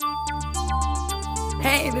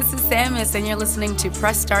Hey, this is Samus, and you're listening to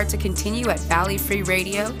Press Start to Continue at Valley Free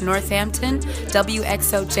Radio, Northampton,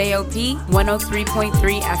 WXOJOP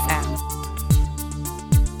 103.3 FM.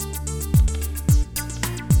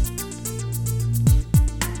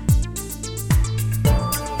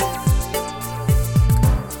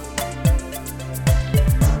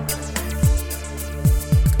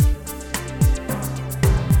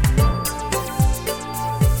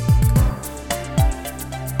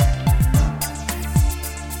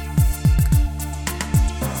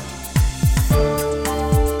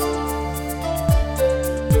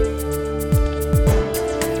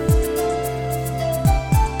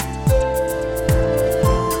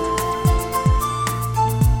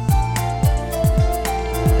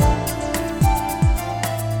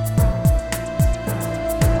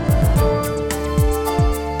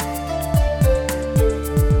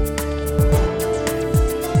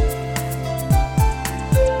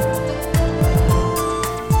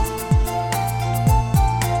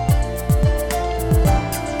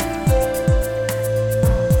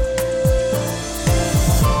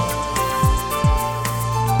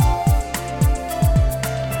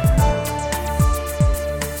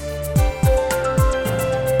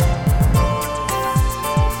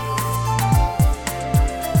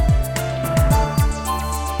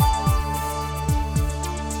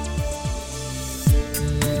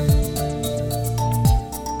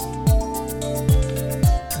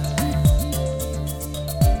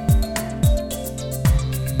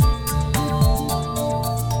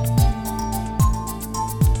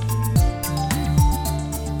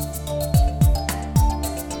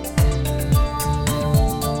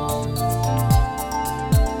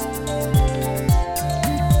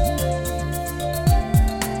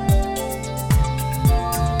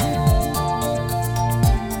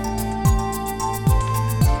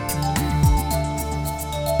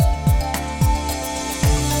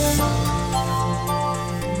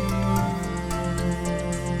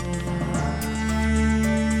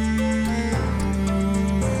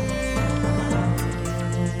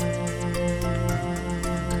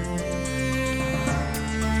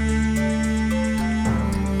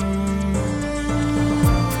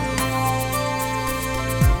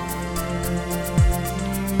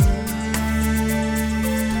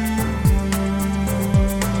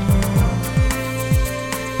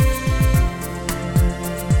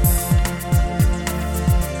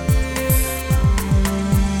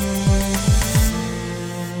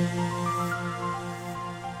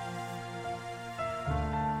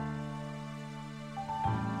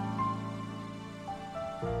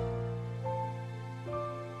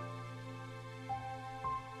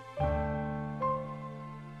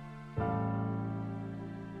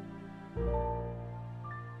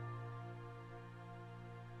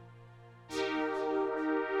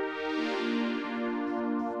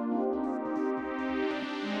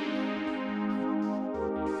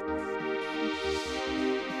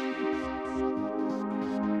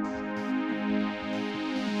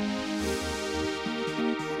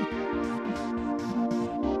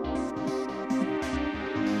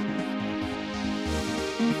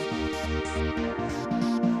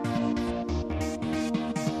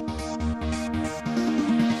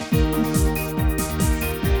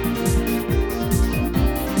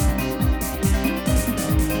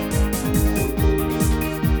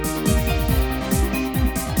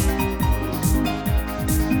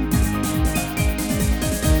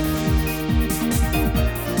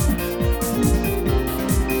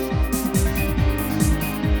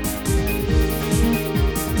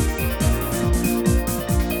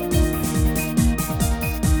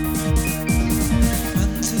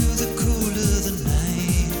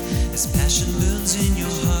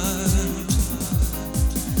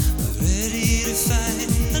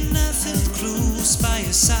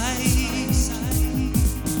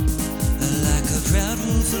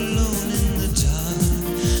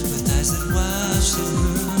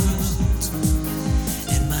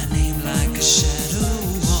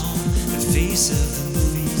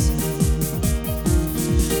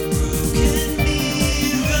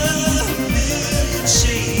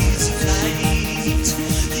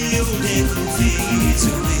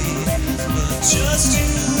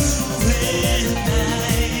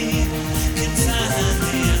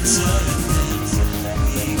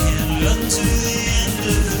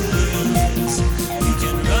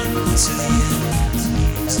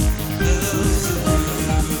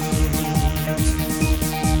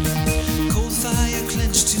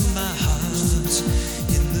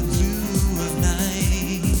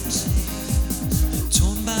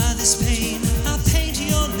 this pain, I'll paint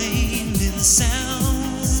in the sound.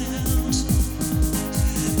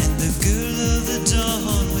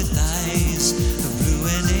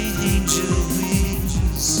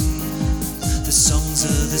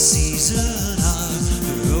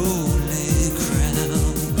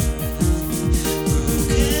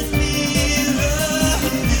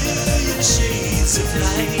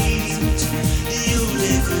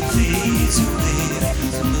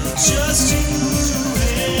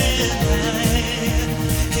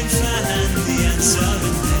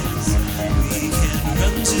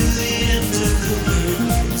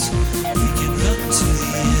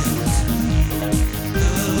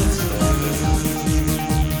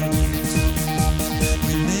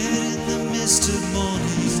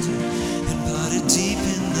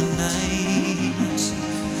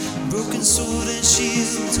 sword and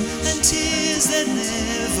shield and tears that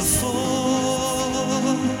never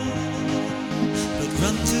fall, but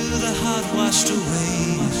run through the heart washed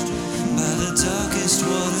away by the darkest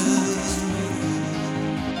waters.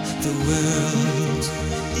 The world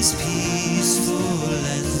is peaceful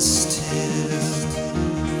and still.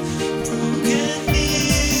 Broken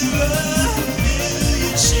mirror,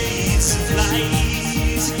 million shades of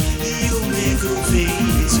light. The omega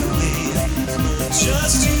fades away.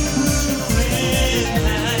 Just you and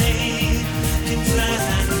I can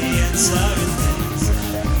find the answer in this.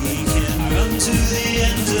 We can run to the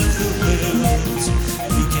end of the world.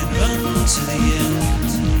 We can run to the end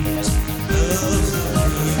of the world.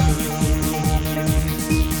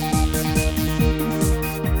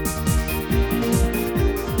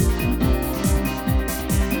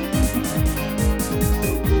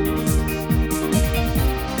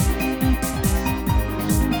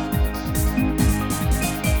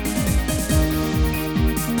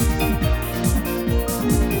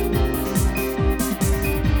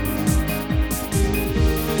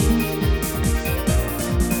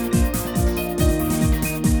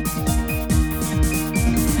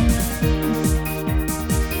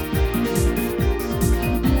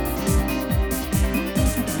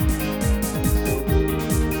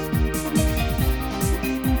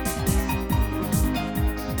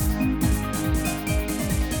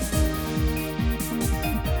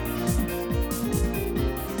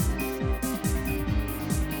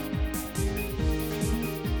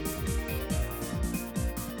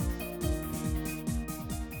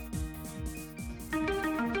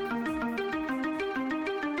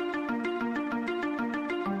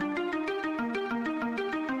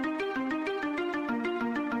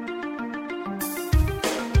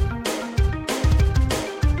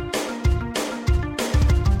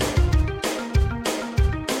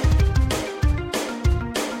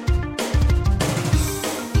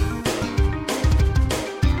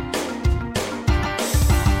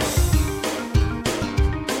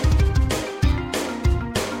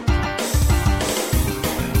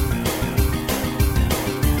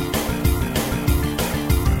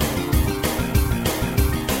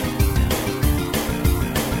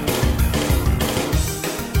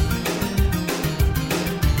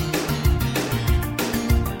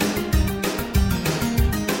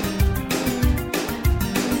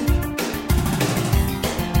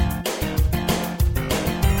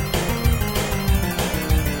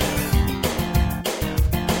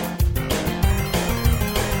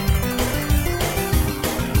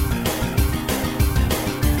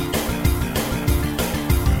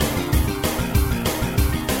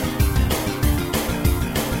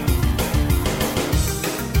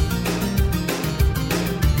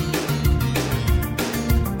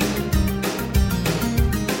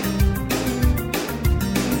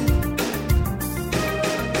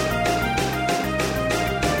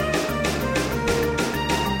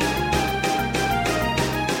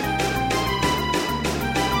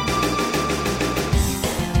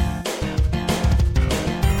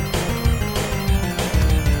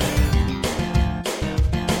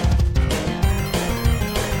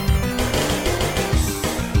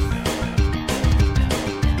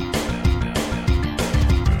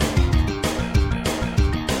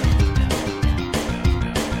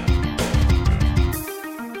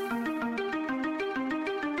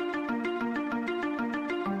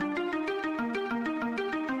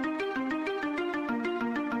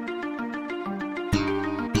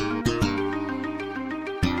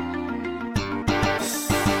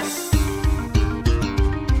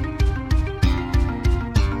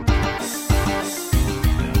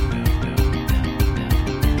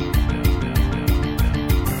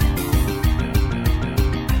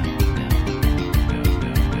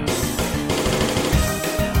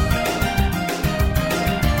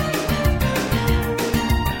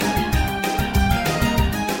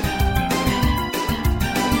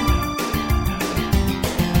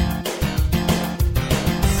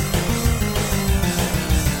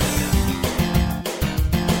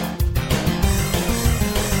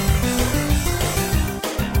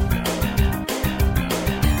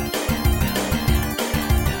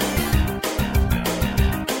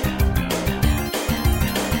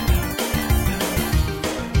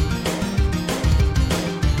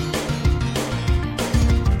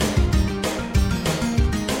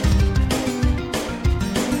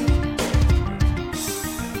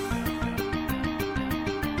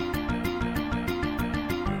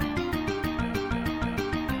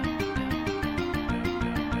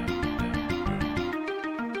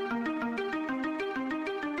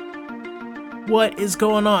 What is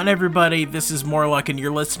going on, everybody? This is Morlock, and you're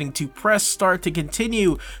listening to Press Start to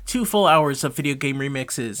Continue, 2 full hours of video game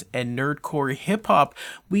remixes and nerdcore hip-hop.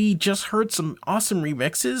 We just heard some awesome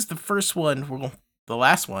remixes. The first one, well, the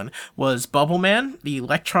last one, was Bubble Man, the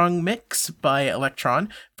Electron mix by Electron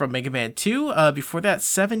from Mega Man 2. Before that,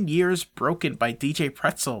 7 Years Broken by DJ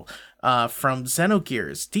Pretzel from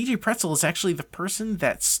Xenogears. DJ Pretzel is actually the person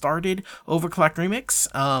that started Overclock Remix,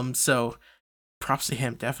 so props to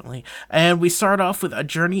him, definitely. And we start off with A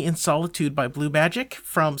Journey in Solitude by Blue Magic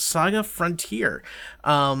from Saga Frontier.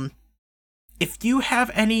 If you have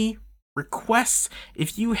any requests,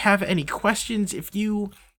 if you have any questions, if you,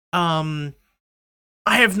 I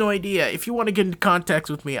have no idea. If you want to get in contact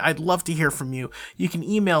with me, I'd love to hear from you. You can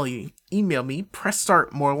email me,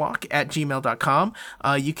 pressstartmorlock@gmail.com.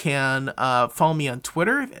 You can follow me on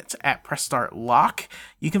Twitter. It's at pressstartlock.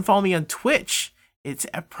 You can follow me on Twitch. It's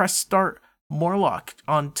at pressstartmorlock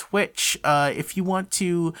on Twitch. If you want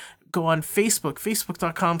to go on Facebook,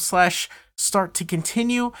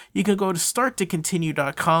 facebook.com/starttocontinue. You can go to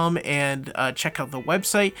starttocontinue.com and check out the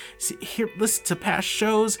website. Listen to past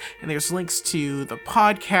shows, and there's links to the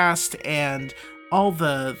podcast and all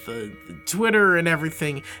the Twitter and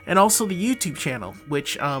everything, and also the YouTube channel,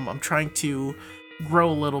 which I'm trying to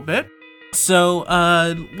grow a little bit. So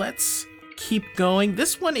let's keep going.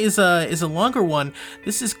 This one is a longer one.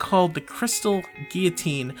 This is called The Crystal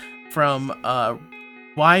Guillotine from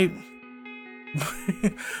Wyrgan.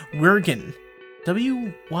 Wyrgan.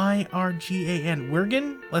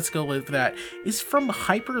 Wyrgan? Let's go with that. Is from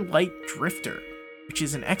Hyper Light Drifter, which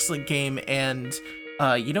is an excellent game, and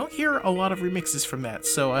you don't hear a lot of remixes from that,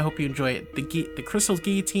 so I hope you enjoy it. The Crystal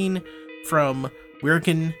Guillotine from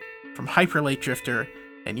Wyrgan from Hyper Light Drifter,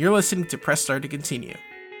 and you're listening to Press Start to Continue.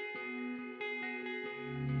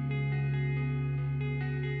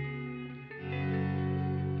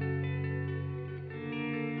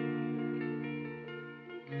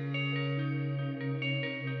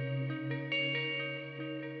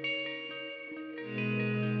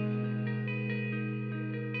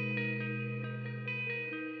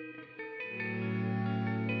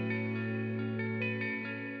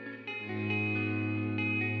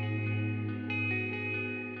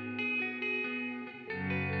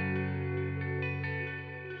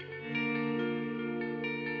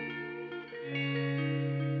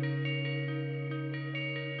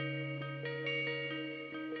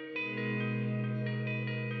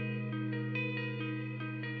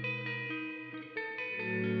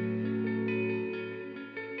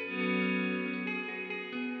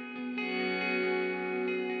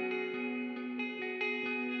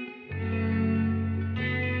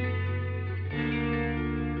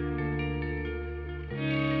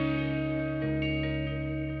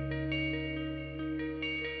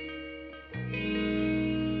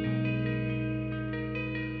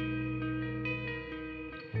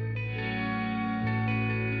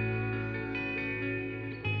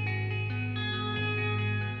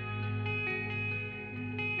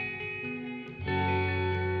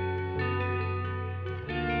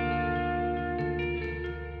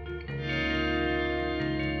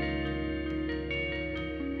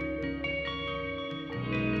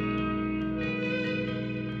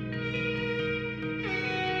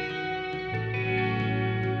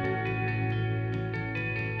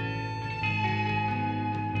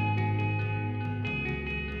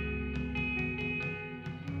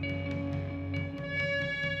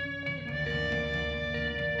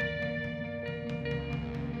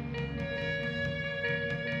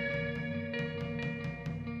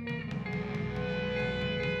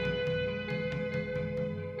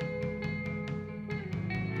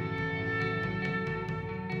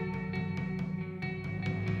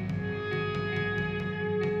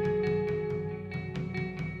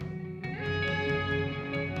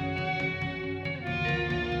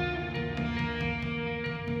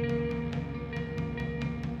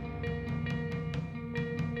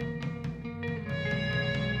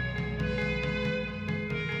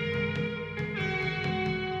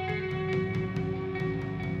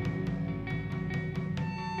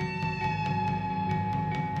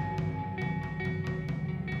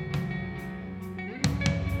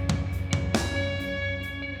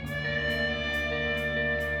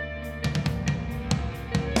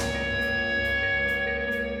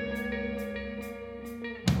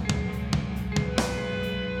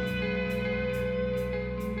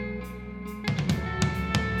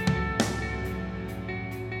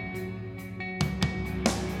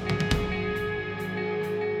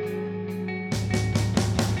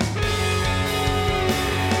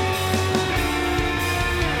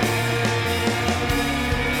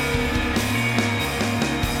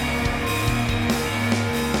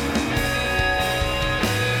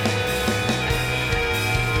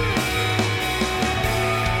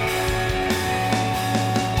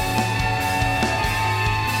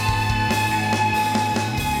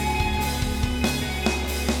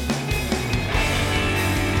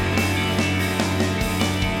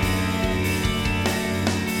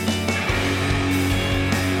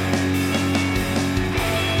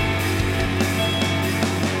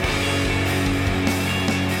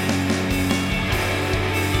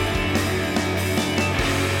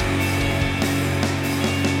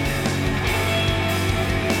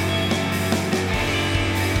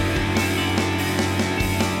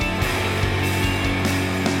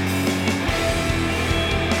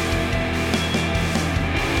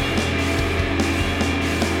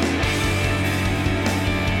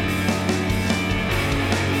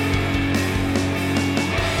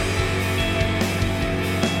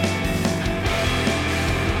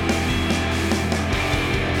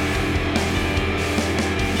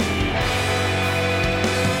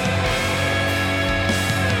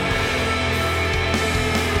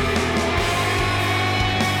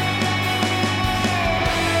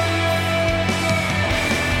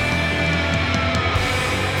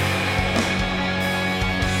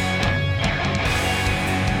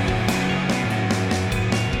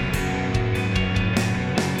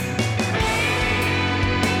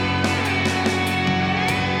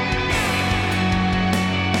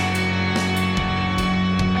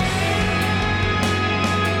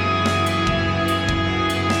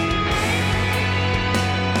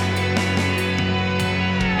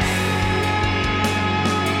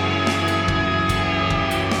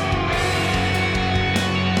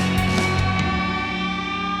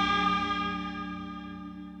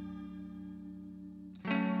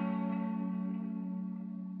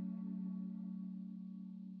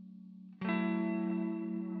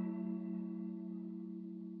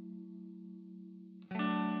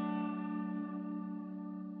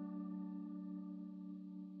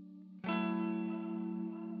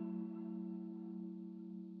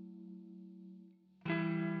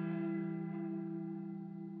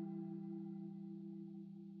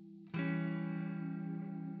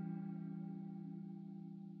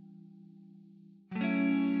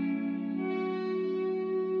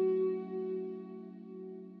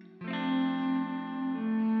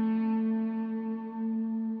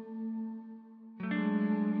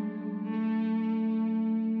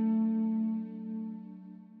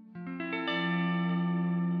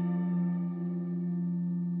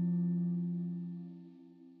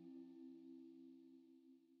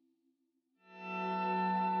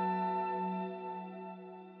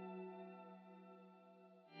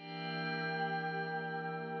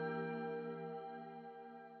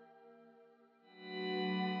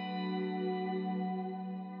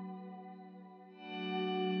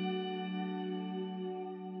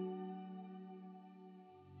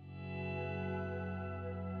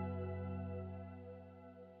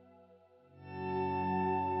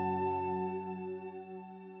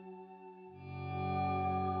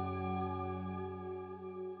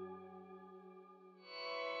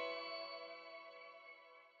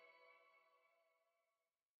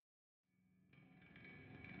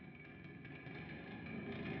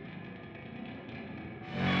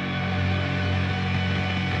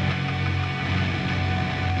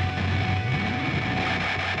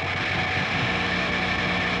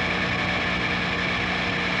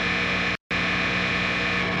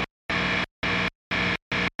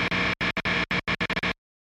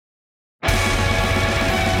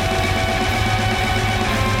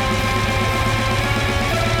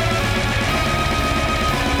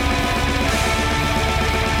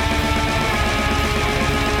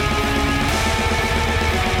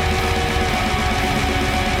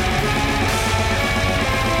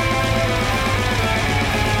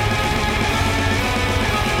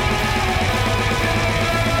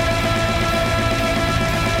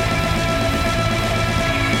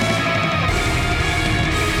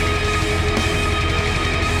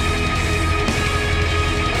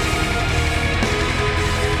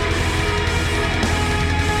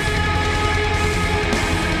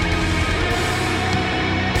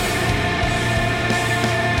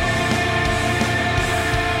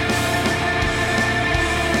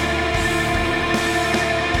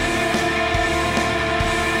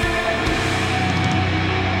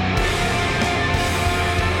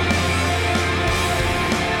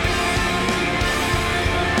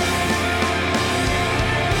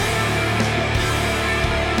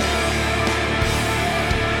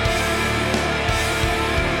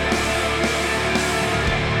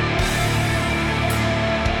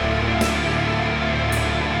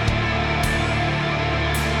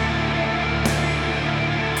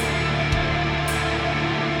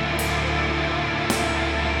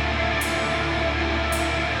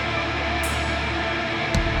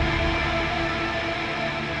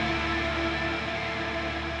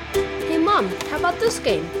 about this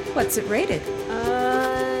game? What's it rated?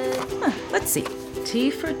 Let's see.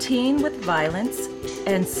 T for teen with violence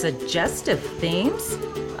and suggestive themes?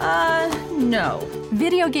 No.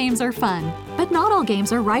 Video games are fun, but not all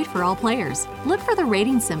games are right for all players. Look for the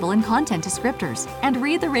rating symbol in content descriptors and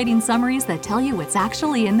read the rating summaries that tell you what's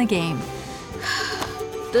actually in the game.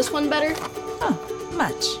 This one better?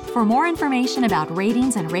 Much. For more information about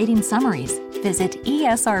ratings and rating summaries, visit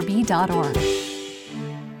esrb.org.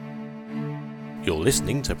 You're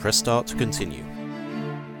listening to Press Start to continue.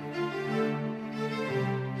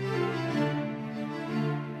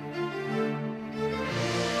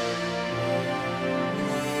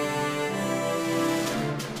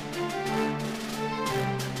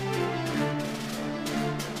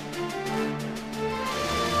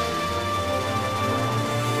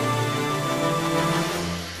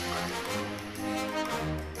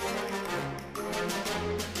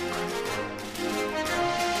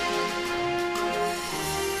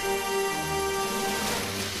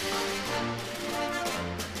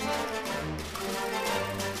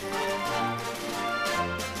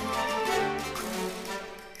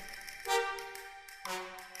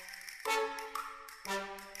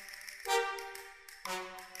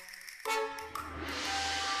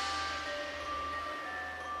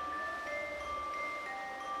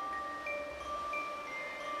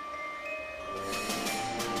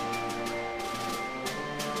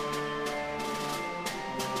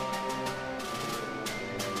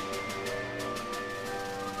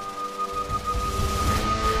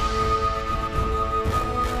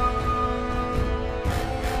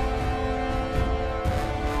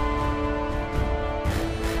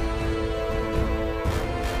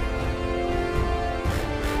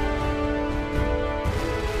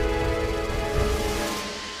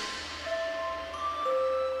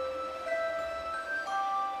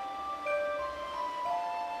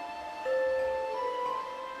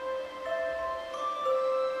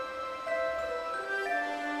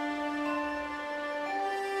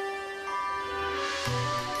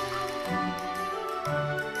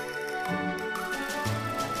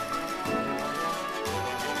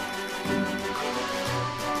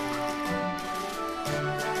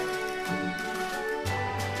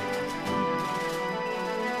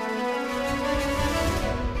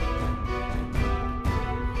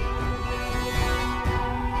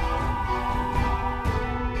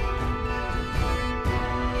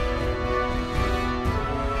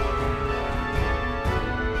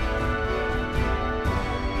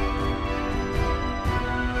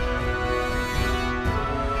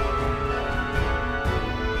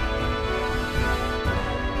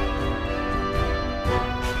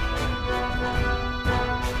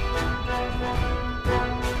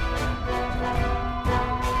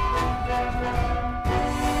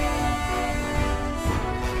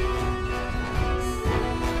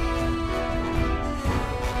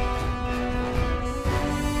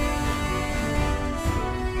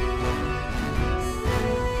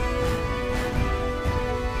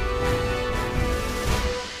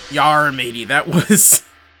 Yar, matey, that was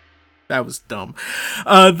dumb.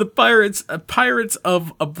 The Pirates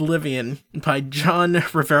of Oblivion by John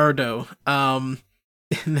Riverdo. And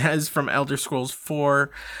that is from Elder Scrolls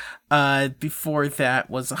 4. Before that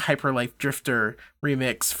was a Hyperlife Drifter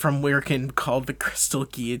remix from Wirkin called The Crystal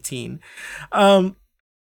Guillotine. All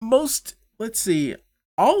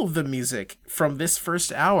of the music from this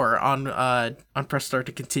first hour on Press Start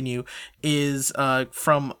to Continue is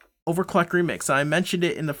from Overclock Remix. I mentioned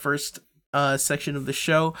it in the first section of the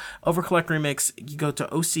show. Overclock Remix, you go to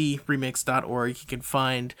ocremix.org, you can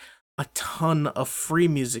find a ton of free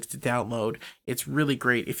music to download. It's really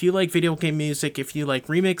great. If you like video game music, if you like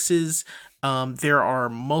remixes, there are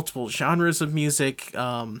multiple genres of music.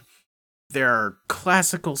 There are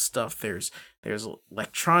classical stuff, there's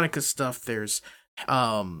electronica stuff, there's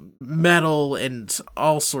metal and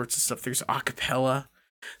all sorts of stuff. There's acapella.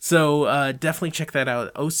 So definitely check that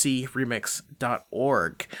out,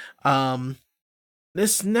 ocremix.org.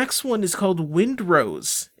 This next one is called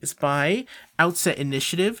Windrose. It's by Outset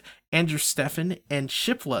Initiative, Andrew Steffen, and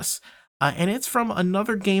Shipless. And it's from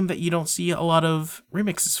another game that you don't see a lot of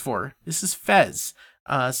remixes for. This is Fez.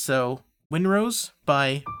 So Windrose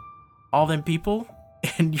by All Them People,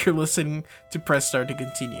 and you're listening to Press Start to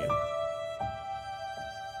Continue.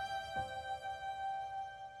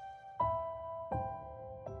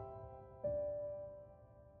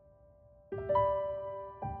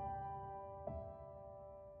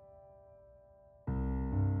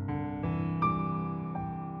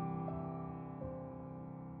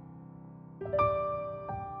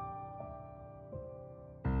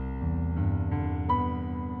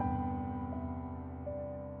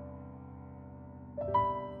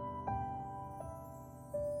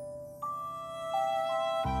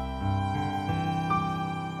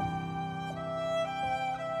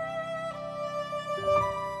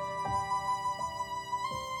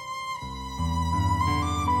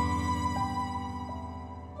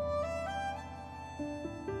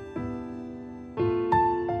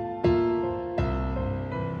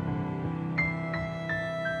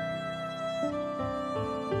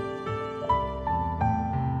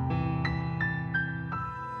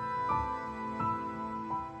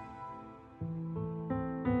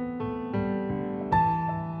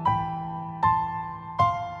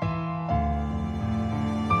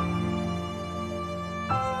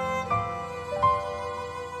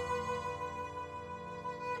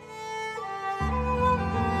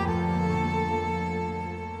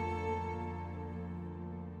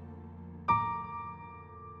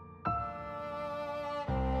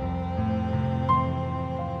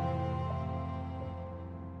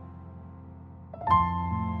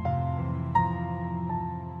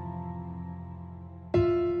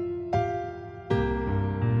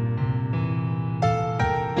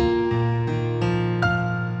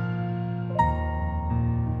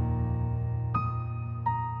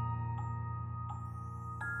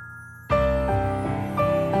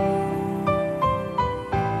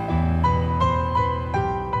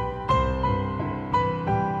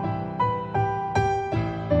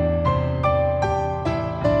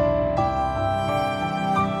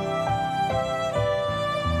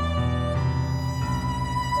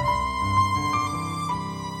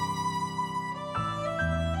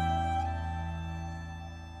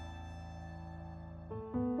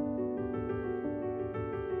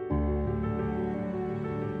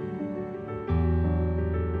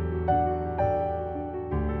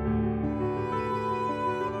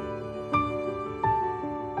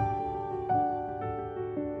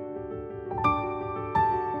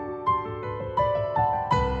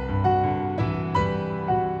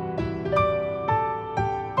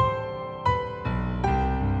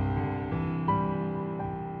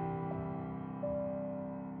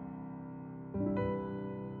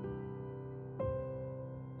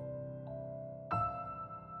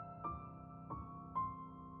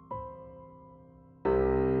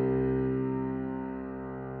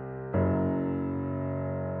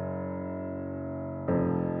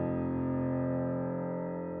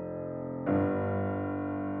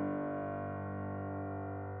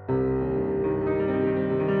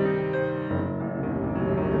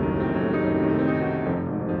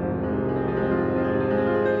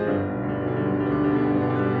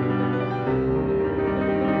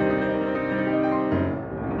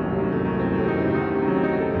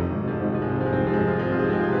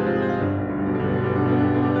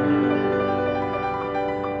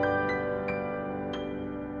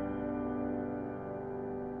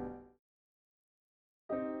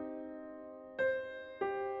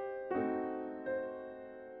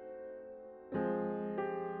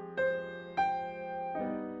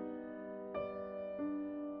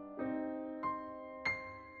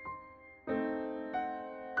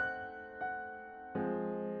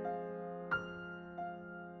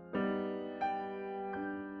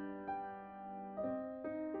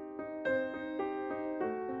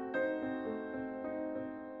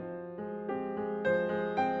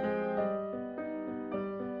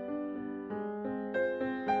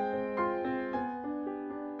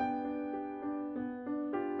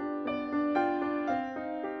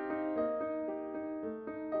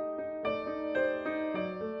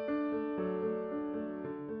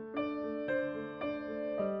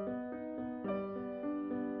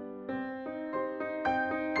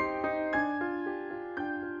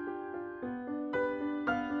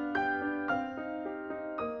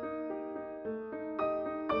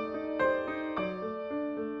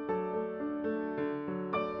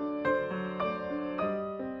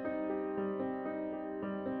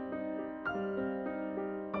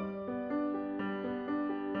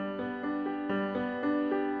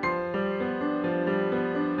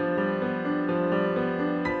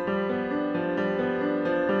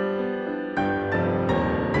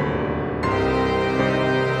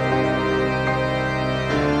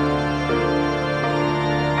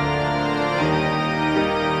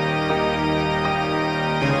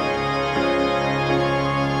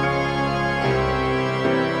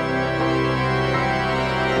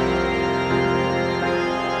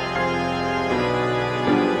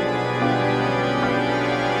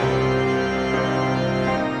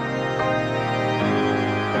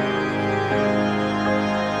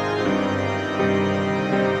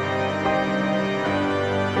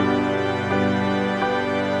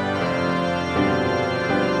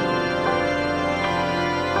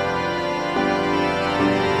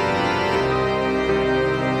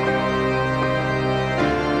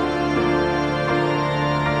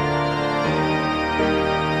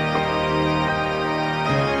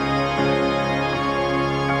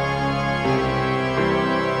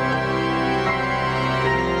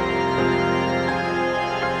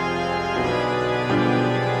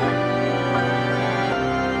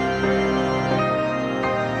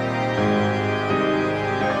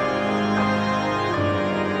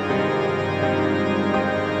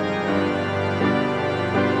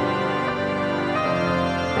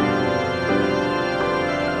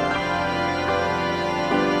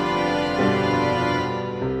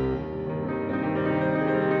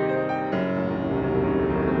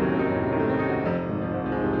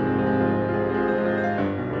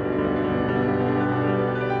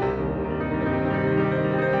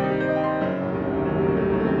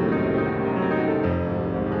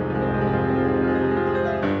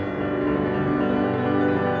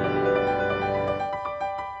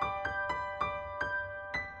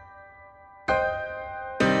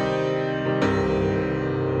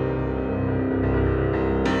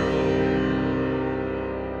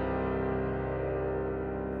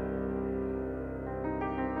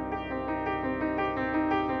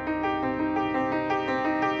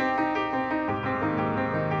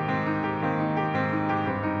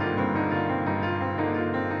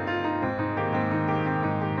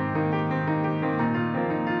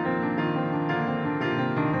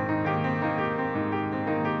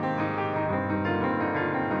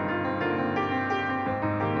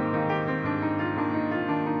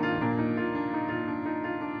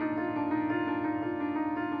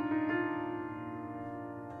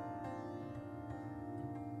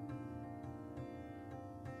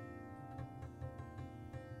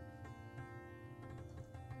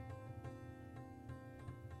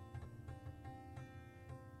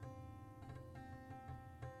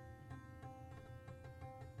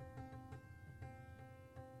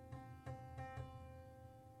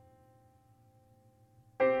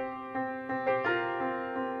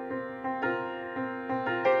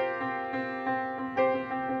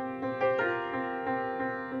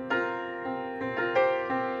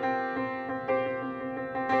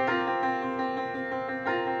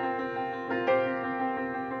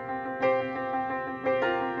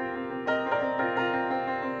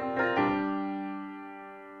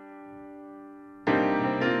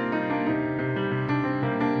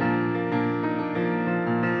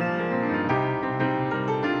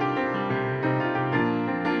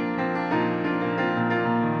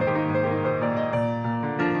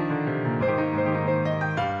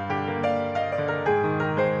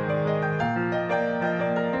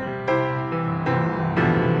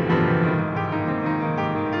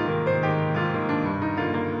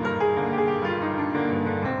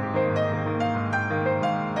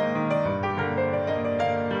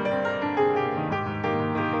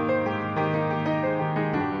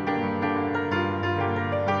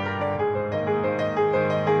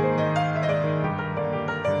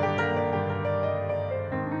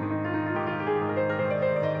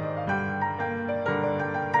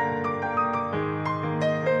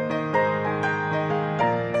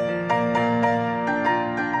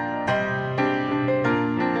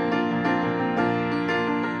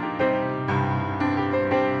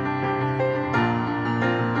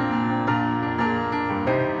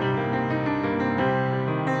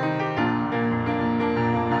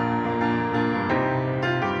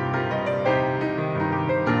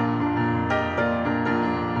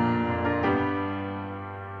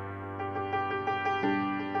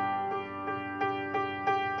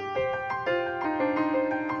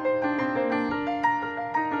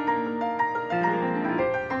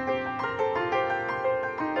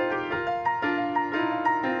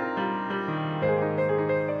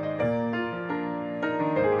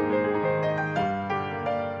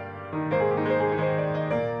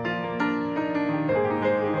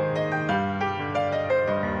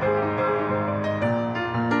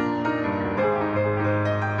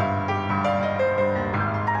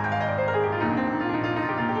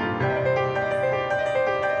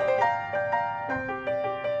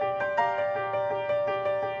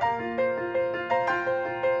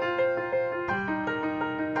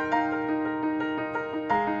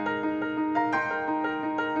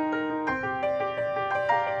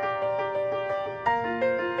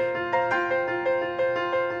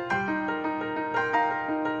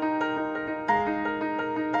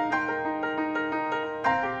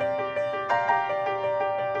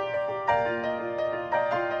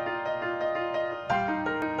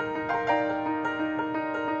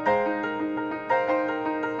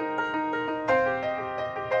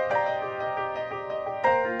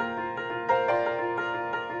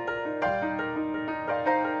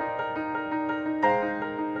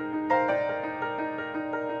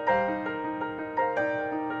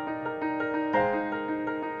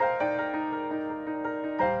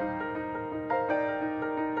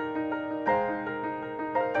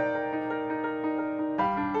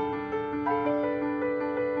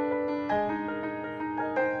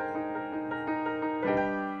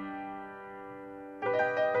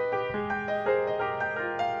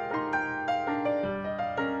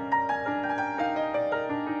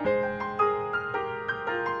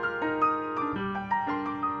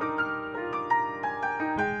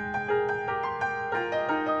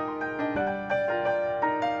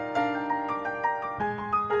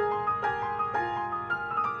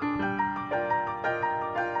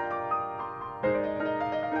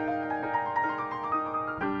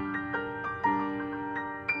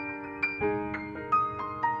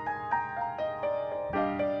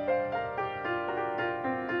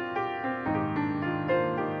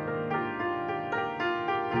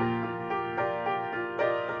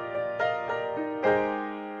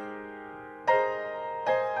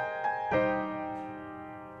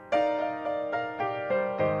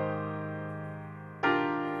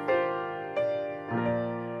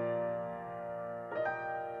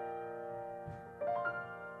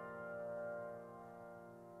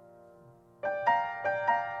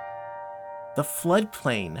 The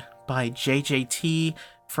Floodplain by JJT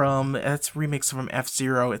that's a remix from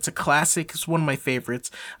F-Zero. It's a classic. It's one of my favorites.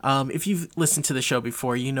 If you've listened to the show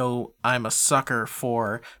before, you know I'm a sucker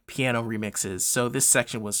for piano remixes, so this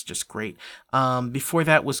section was just great. Before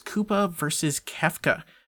that was Koopa versus Kefka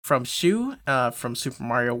from Shu from Super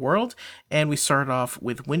Mario World, and we started off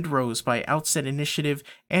with Windrose by Outset Initiative,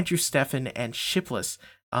 Andrew Steffen, and Shipless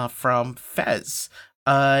from Fez.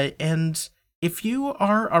 And if you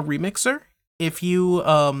are a remixer, if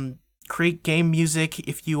you create game music,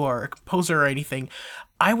 if you are a composer or anything,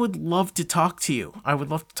 I would love to talk to you. I would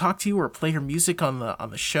love to talk to you or play your music on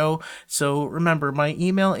the show. So remember, my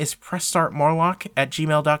email is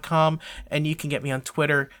pressstartmorlock@gmail.com, and you can get me on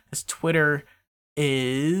Twitter, as Twitter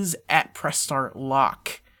is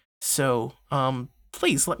 @pressstartlock. So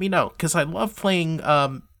please let me know, because I love playing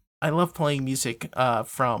music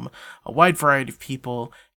from a wide variety of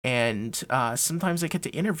people, and sometimes I get to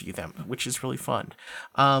interview them, which is really fun.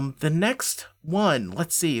 The next one,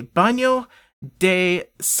 let's see, Baño de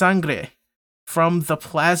Sangre from the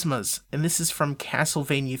Plasmas, and this is from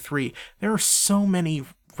Castlevania 3. There are so many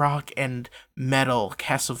rock and metal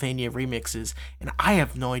Castlevania remixes, and I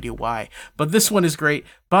have no idea why, but this one is great.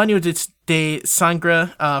 Baño de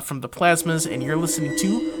Sangre from the Plasmas, and you're listening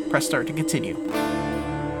to Press Start to Continue.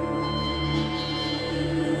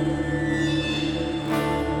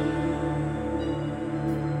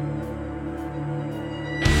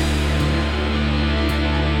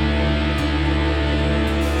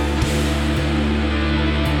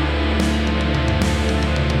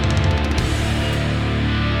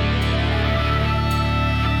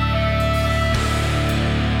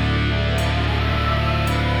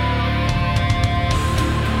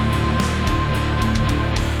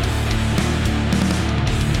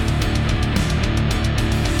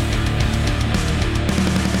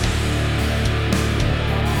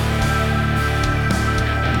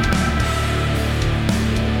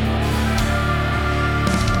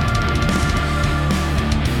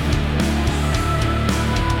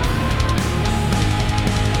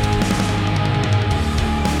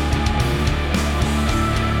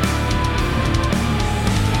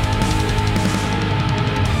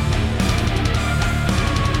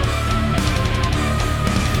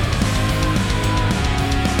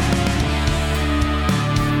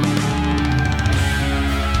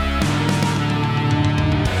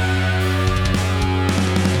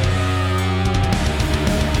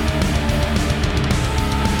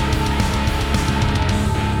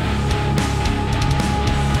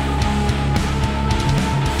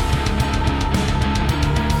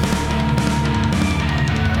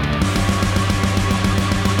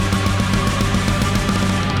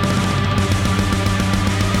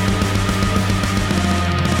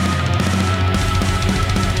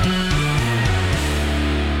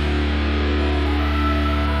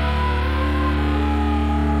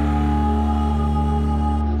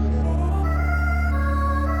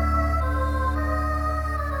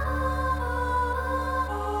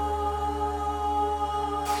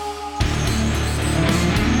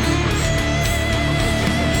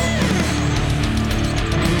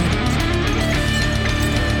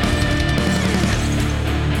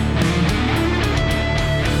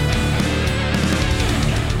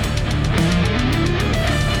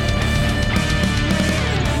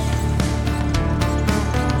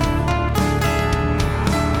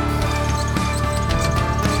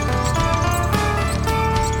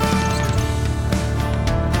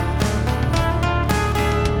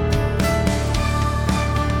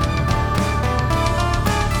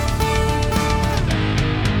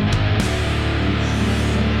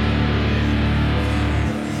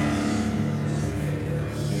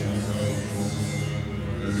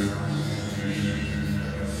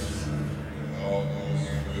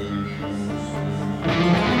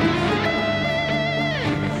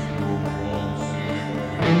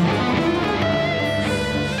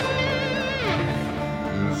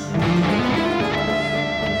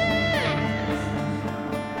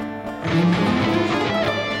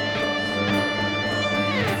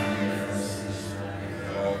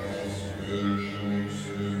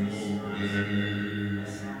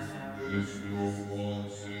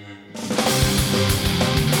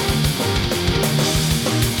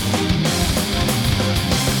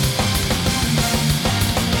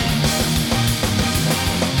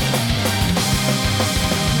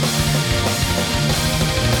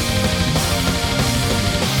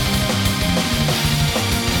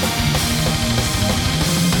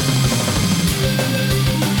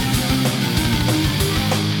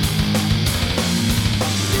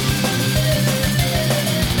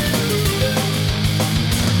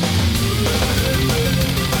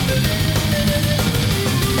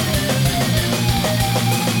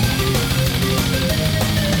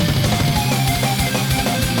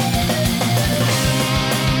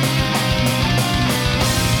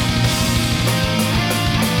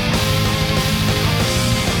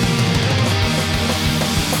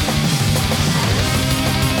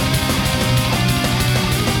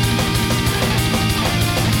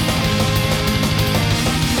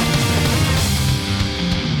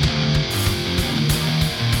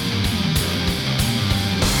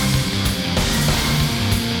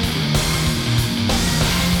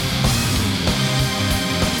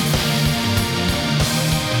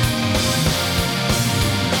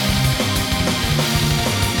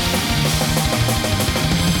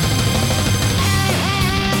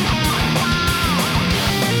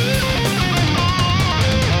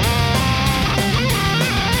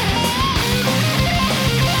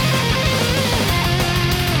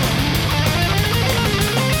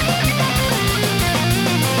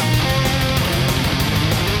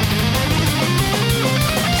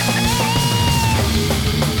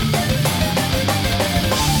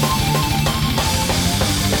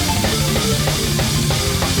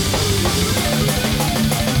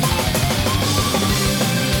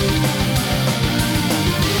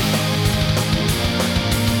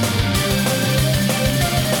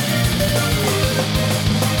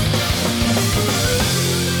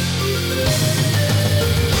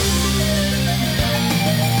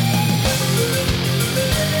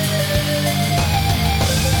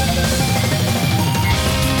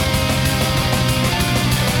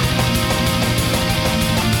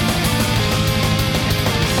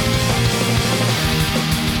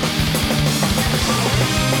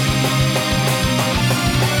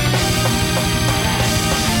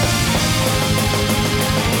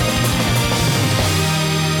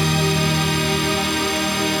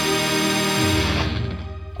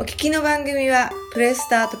 きの番組はプレスス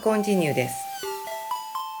タートコンティニューです。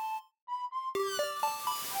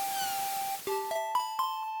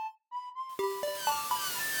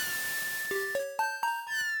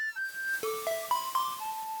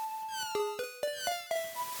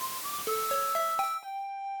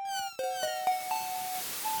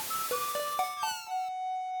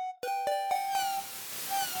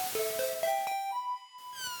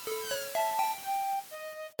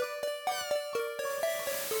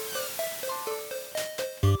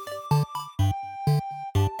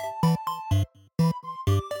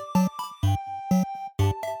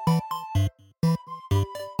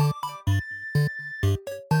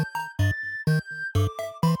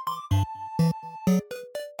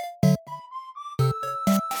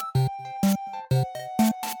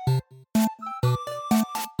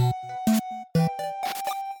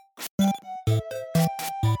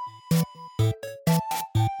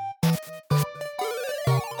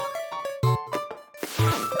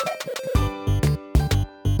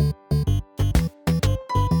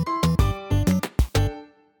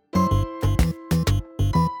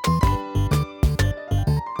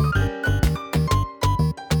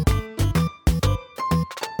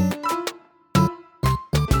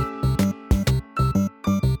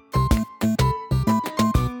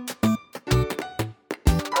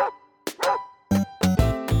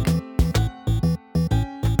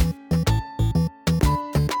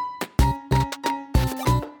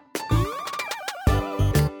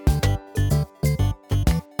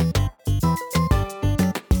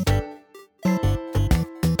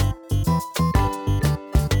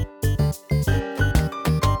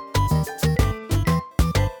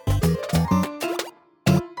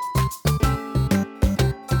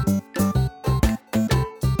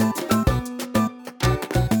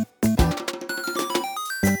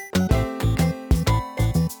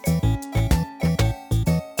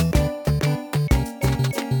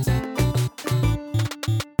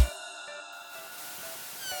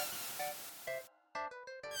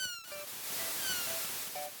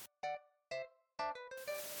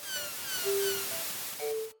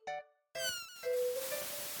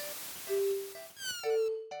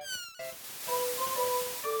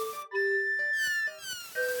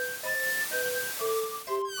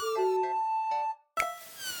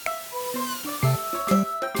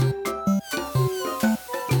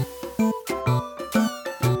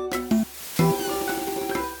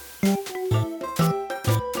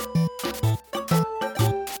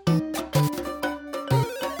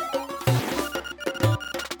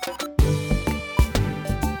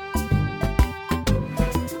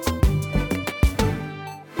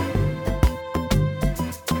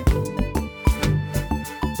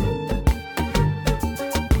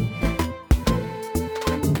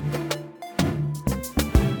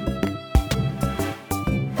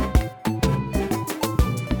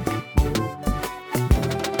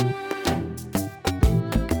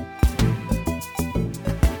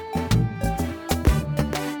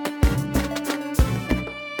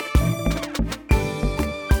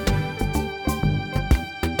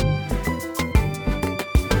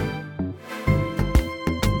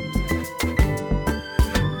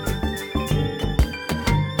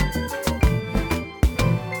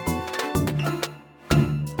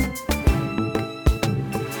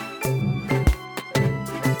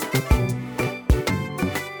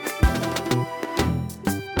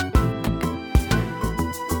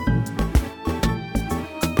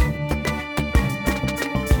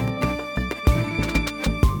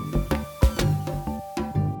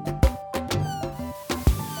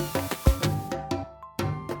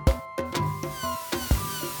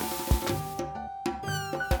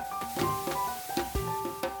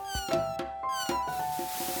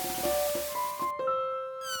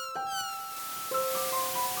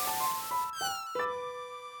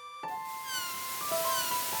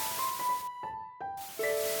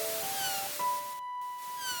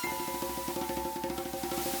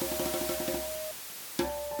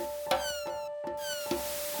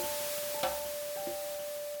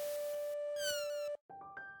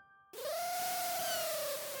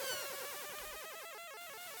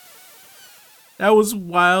That was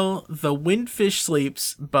While the Windfish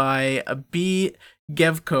Sleeps by B.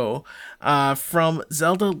 Gevko from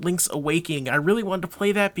Zelda Link's Awakening. I really wanted to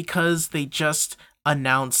play that because they just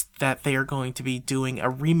announced that they are going to be doing a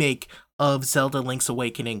remake of Zelda Link's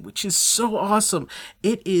Awakening, which is so awesome.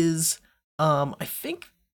 It is, I think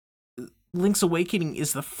Link's Awakening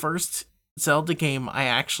is the first Zelda game I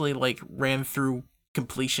actually ran through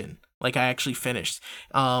completion. I actually finished.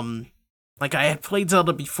 I had played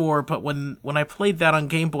Zelda before, but when I played that on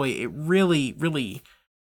Game Boy, it really, really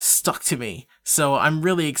stuck to me. So I'm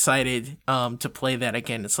really excited to play that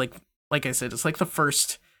again. It's like I said, it's like the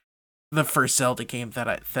first Zelda game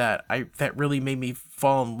that really made me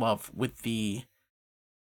fall in love with the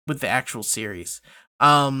actual series.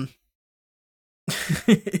 And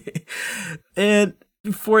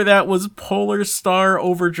before that was Polar Star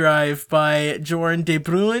Overdrive by Jorn de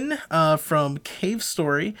Bruin from Cave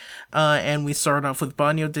Story. And we started off with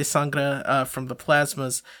Banho de Sangra from the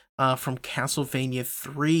Plasmas from Castlevania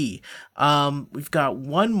 3. We've got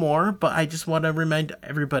one more, but I just want to remind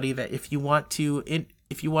everybody that if you want to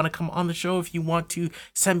come on the show, if you want to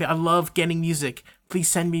send me, I love getting music. Please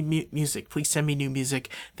send me music. Please send me new music.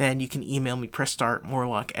 Then you can email me,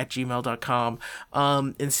 pressstartmorlock@gmail.com.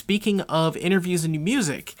 And speaking of interviews and new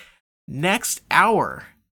music, next hour,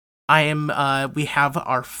 we have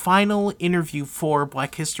our final interview for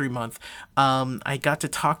Black History Month. I got to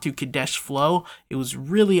talk to Kadesh Flow. It was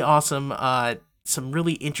really awesome. Some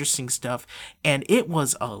really interesting stuff. And it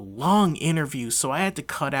was a long interview, so I had to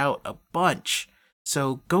cut out a bunch.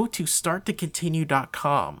 So go to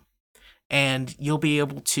starttocontinue.com and you'll be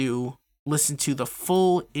able to listen to the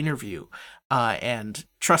full interview. And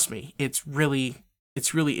trust me, it's really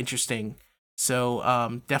interesting.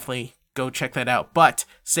 So definitely go check that out. But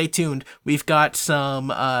stay tuned. We've got some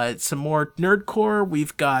more nerdcore.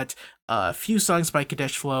 We've got a few songs by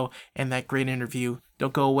Kadesh Flow and that great interview.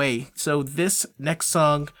 Don't go away. So this next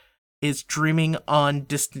song is Dreaming on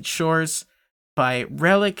Distant Shores by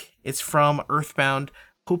Relic. It's from Earthbound.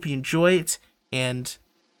 Hope you enjoy it. And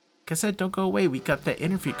like I said, don't go away. We got that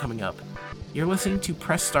interview coming up. You're listening to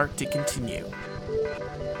Press Start to Continue.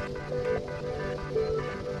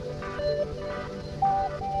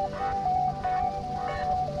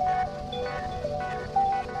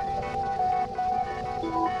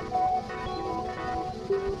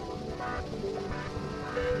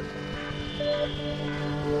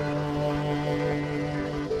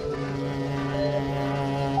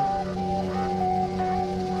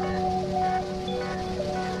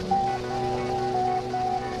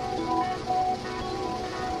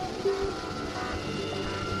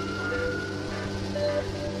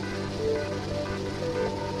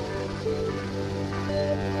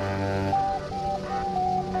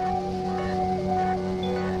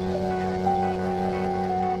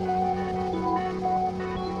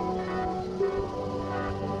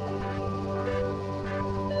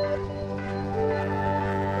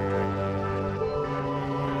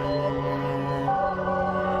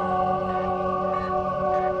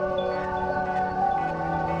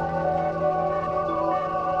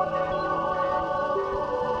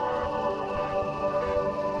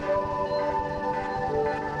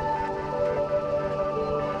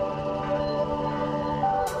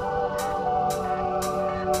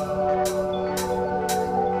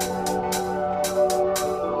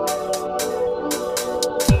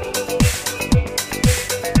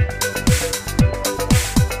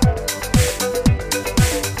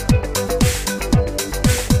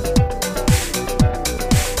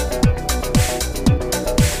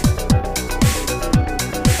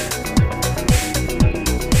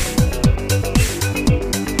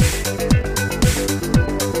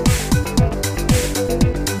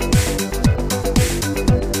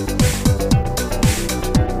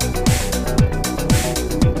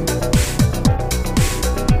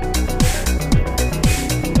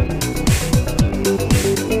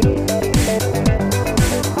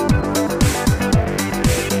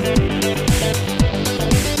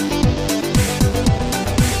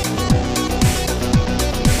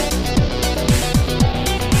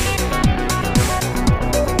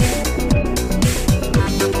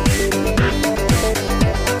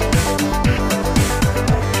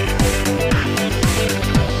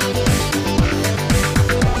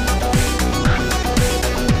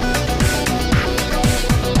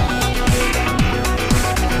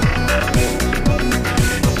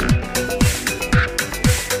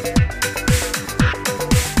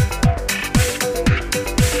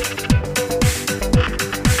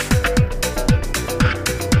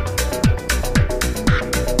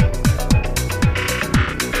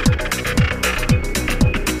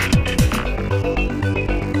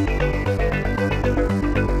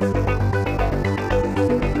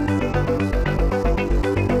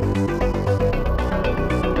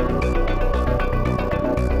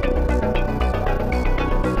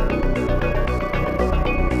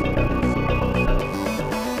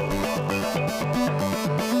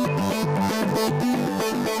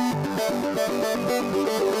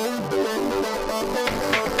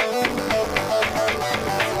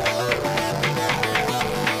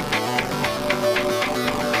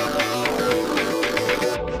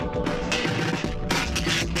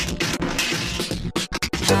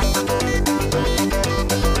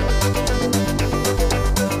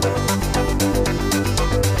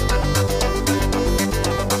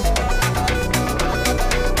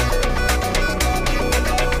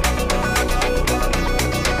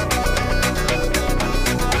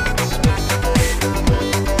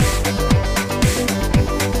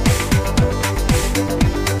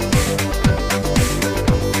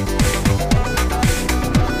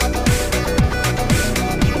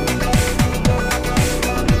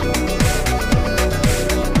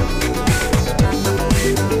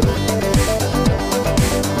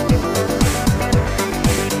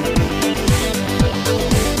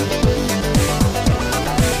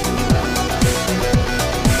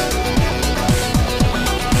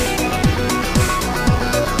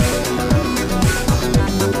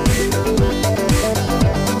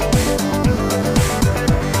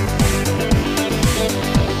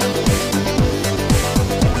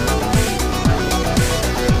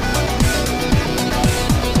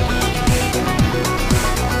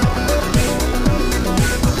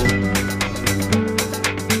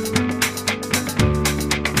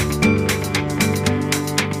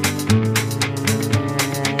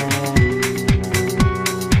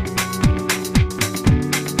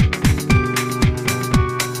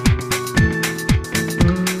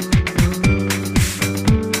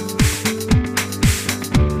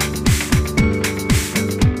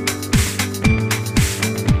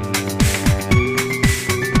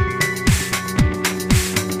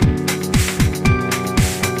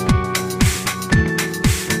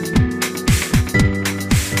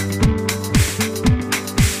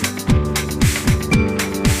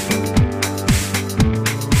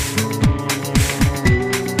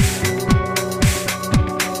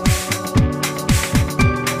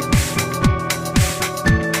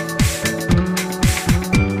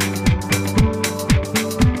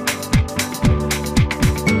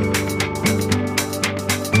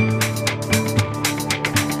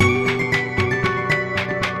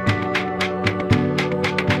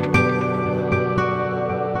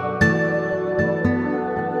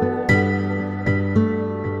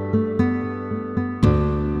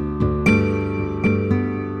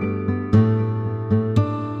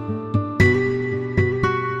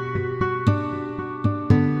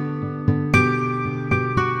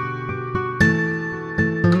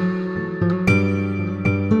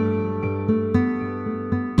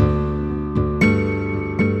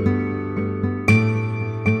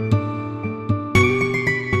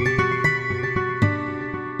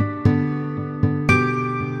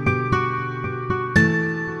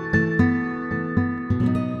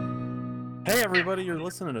 Hey everybody, you're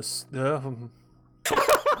listening to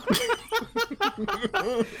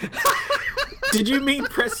Did you mean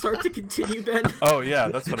press start to continue, Ben? Oh yeah,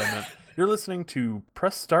 that's what I meant. You're listening to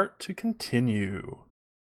Press Start to Continue.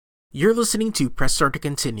 You're listening to Press Start to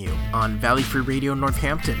Continue on Valley Free Radio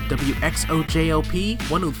Northampton, WXOJLP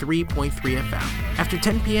 103.3 FM. After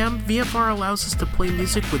 10 p.m., VFR allows us to play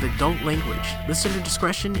music with adult language. Listener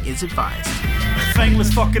discretion is advised.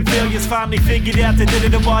 Fangless fucking failures finally figured out they did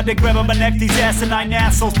it and why they grab on my neck. These asinine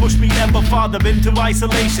assholes push me ever farther into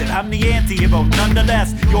isolation. I'm the anti-hero,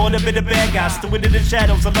 nonetheless. You're the bit of bad guys, still in the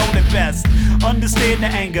shadows, alone at best. Understand the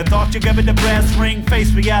anger, thought you're grabbing the brass ring.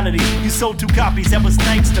 Face reality, you sold 2 copies, that was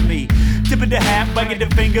thanks to me. Tipping the hat, wagging the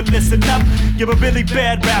finger, listen up. You're a really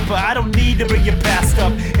bad rapper, I don't need to bring your past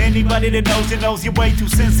up. Anybody that knows you knows you're way too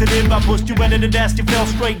sensitive. I pushed you into the desk, you fell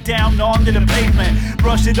straight down onto the pavement.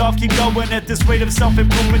 Brush it off, keep going at this rate of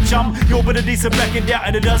self-improvement, chum. You're over the decent record down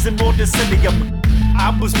and a dozen more decilium.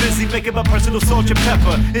 I was busy making my personal salt and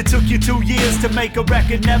pepper. It took you 2 years to make a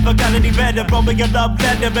record, never got any better. Rolling your love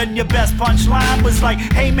letter and your best punchline was like,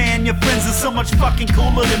 hey man, your friends are so much fucking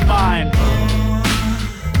cooler than mine.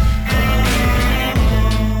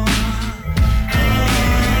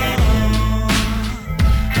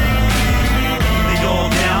 They all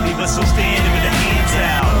down, leave us so standing with the hands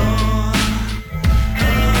out.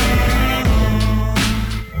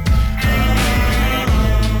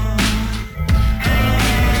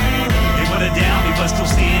 Down, we must still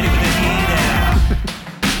standing with a hand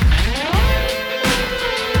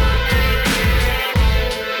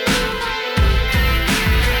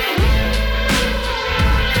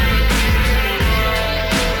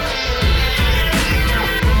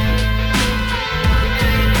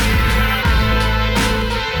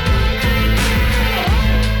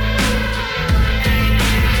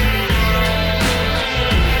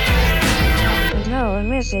out. Now a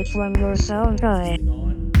message from your sound guy.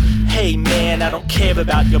 Hey man, I don't care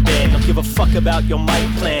about your band. Don't give a fuck about your mic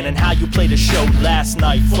plan and how you played the show last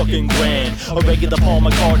night. Fucking grand. A regular Paul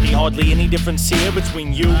McCartney. Hardly any difference here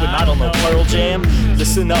between you and I don't know Pearl Jam.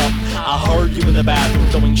 Listen up, I heard you in the bathroom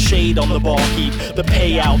throwing shade on the barkeep. The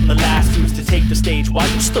payout and the last dudes to take the stage while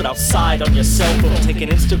you stood outside on your cell phone taking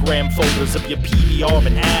Instagram photos of your PBR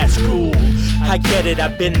and ass. Cool, I get it,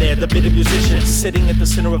 I've been there. The bitter musician sitting at the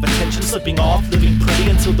center of attention, slipping off, living pretty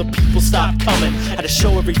until the people stop coming. At a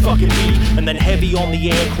show every fucking beat, and then heavy on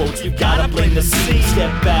the air quotes. You gotta blame the scene.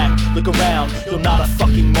 Step back, look around. You're not a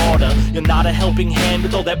fucking martyr. You're not a helping hand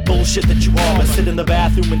with all that bullshit that you are. But sit in the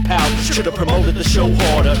bathroom and pout. Should've promoted the show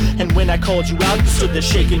harder. And when I called you out, you stood there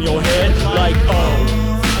shaking your head like, oh,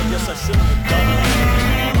 I guess I shouldn't have done it.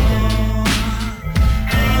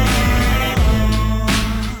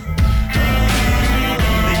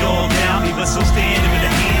 They all down, leave us so standing with the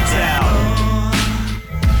hands out.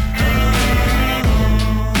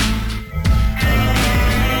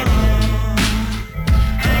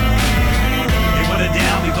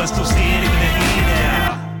 Still standing with a hand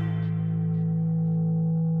out.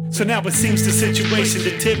 So now it seems the situation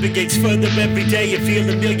deteriorates further every day. You feel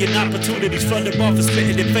a million opportunities flooded off and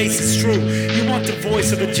spitting in face. It's true. You want the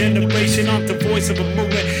voice of a generation, aren't the voice of a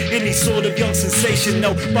movement. Any sort of young sensation.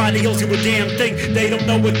 Nobody owes you a damn thing. They don't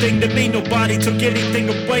know a thing to me. Nobody took anything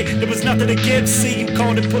away. There was nothing to give. See, you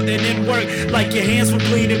called it putting in work. Like your hands were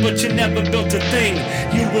bleeding, but you never built a thing.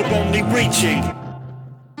 You were only reaching.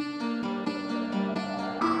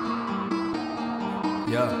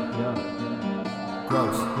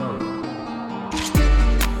 Gross.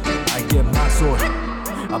 I get my sword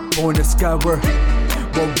up on the skyward.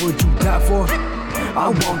 What would you die for? I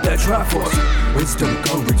want that Triforce. Wisdom,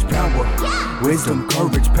 courage, power. Wisdom,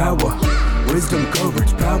 courage, power. Wisdom,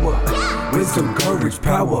 courage, power. Wisdom, courage,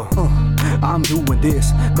 power. I'm doing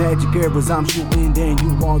this. Magic arrows I'm shooting. Then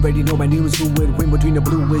you already know my name is who would win between the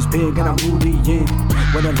bluish pig and I'm rooting in.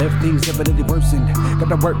 When I left things evidently worsened. Got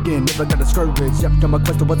to work in, never got discouraged. After my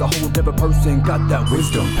quest I was a whole different person. Got that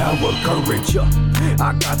wisdom, power, courage.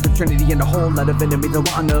 I got the trinity and a whole lot of enemies that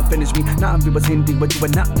wanna finish me. Now I'm was hinting, but you were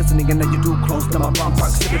not listening. And now you're too close to my bomb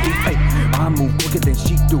proximity. Hey, I move quicker than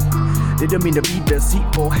she do. Didn't mean to be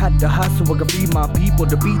deceitful. Had to hustle so I could feed my people.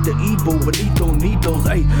 To beat the evil, but they don't need those.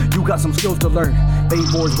 Hey, you got some skills to learn.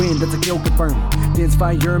 Favors win, that's a kill confirmed. Dance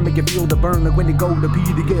fire, make you feel the burn. Like when they go to pee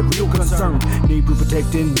to get real concerned. They be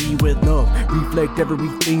protecting me with love. Reflect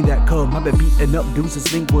everything that come. I've been beating up dudes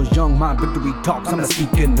since Link was young. My victory talks, I'm not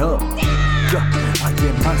speaking up. Yeah, I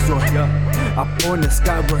get my sword. Yeah, up on the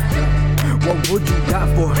skyward. What would you die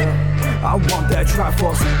for? I want that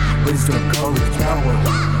Triforce. Wisdom, courage, power.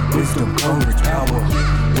 Wisdom, courage, power.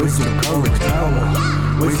 Wisdom, courage, power.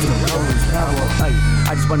 wisdom, courage, power.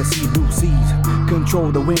 I just wanna see new seas,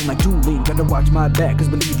 control the wind like Julie. Gotta watch my back, cause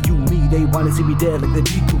believe you me, they wanna see me dead like the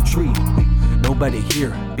Deku tree. Nobody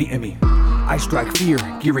here beating me. I strike fear,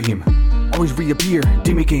 gearing him. Always reappear,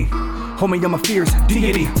 Demi King. Homie, I'm a fierce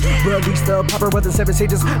deity. Release the popper of the seven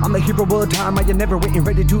sages. I'm the hero of time. I am never waiting,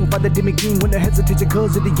 ready to fight the Demi King. When the hesitation,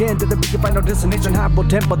 cause at the end of the big final destination, Hypo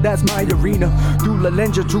Temple, that's my arena. Through the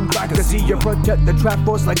lens of truth, I can see you protect the trap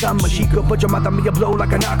force like I'm a Sheikah. Put your mouth on me, a blow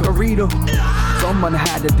like an ocarina. Someone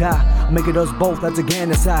had to die, making us both, that's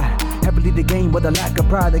again aside. Happily the game with a lack of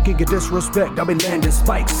pride, they can get disrespect. I'll be landing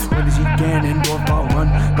spikes. When is he Ganondorf? I'll run.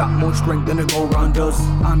 Got more strength than a Goron does.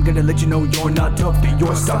 I'm gonna let you know you're not tough, but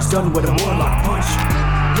you're stuck stunned with a warlock punch.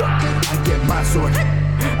 Look, I get my sword,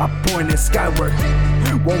 I point it skyward.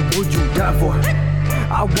 What would you die for?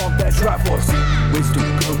 I want that Triforce. Wisdom,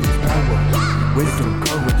 courage, power. Wisdom,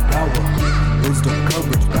 courage, power. Wisdom,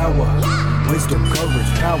 courage, power. Wisdom,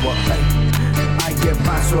 courage, power. I get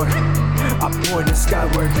my sword, I point it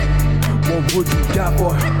skyward. What would you die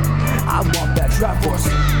for? I want that Triforce.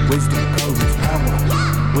 Wisdom, courage, power.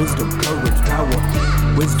 Wisdom, courage, power.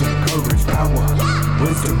 Wisdom, courage, power.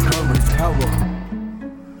 Wisdom, courage, power.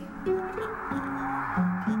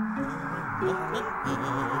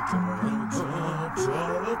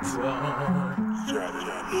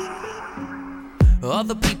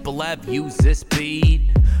 Other people have used this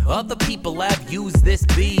beat. Other people have used this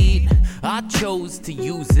beat. I chose to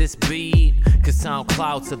use this beat cause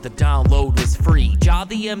SoundCloud said the download was free. Ja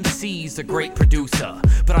the MC's a great producer,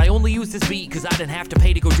 but I only use this beat cause I didn't have to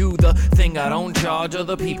pay to go do the thing I don't charge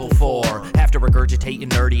other people for. After regurgitating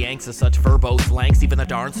nerdy angst of such verbose lengths, even the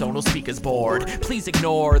darn Sonos speaker's bored. Please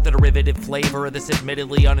ignore the derivative flavor of this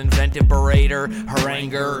admittedly uninventive berater. Her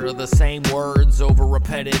anger are the same words over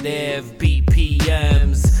repetitive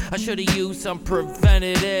BPMs. I should've used some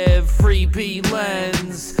preventative freebie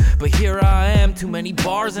lens, but here I am, too many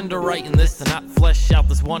bars into writing this to not flesh out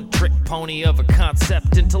this one-trick pony of a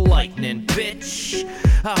concept into lightning, bitch.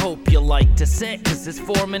 I hope you like to sit, cause this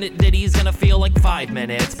 4-minute ditty's gonna feel like 5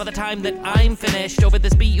 minutes by the time that I'm finished. Over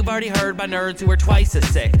this beat you've already heard by nerds who are twice as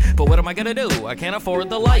sick, but what am I gonna do? I can't afford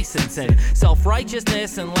the licensing.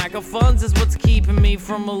 Self-righteousness and lack of funds is what's keeping me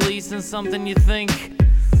from releasing something you think,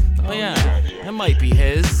 oh yeah, it might be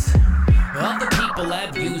his. Other people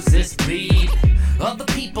have used this beat. Other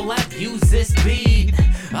people have used this beat.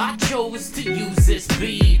 I chose to use this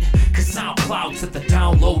beat cause SoundCloud said the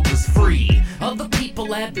download was free. Other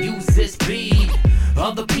people have used this beat.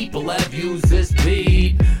 Other people have used this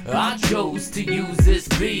beat. I chose to use this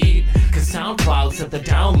beat cause SoundCloud said the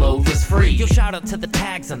download was free. Yo, shout out to the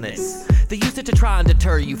tags on this. They used it to try and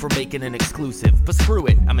deter you from making an exclusive, but screw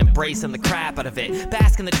it, I'm embracing the crap out of it.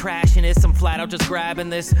 Bask in the trashiness, I'm flat out just grabbing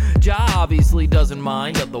this. Ja obviously doesn't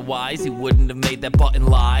mind, otherwise he wouldn't have made that button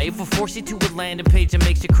live. Or force you to a landing page that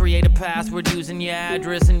makes you create a password using your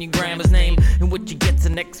address and your grandma's name, and what you get's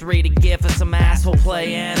an X-rated gif of some asshole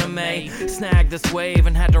play anime. Snagged this wave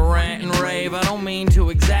and had to rant and rave. I don't mean to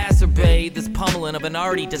exacerbate this pummeling of an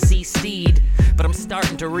already deceased steed, but I'm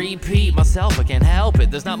starting to repeat myself, I can't help it.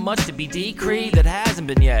 There's not much to be decreed that hasn't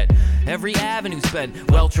been yet. Every avenue's been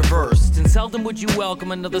well traversed, and seldom would you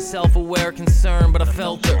welcome another self-aware concern, but I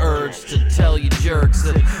felt the urge to tell you jerks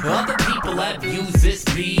that other people have used this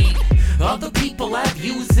beat. Other people have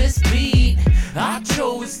used this beat. I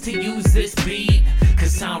chose to use this beat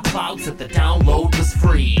cause SoundCloud said the download was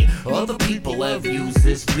free. Other people have used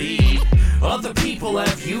this beat. Other people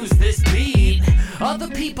have used this beat. Other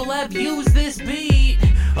people have used this beat.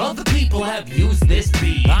 Other people have used this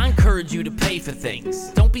beat. I encourage you to pay for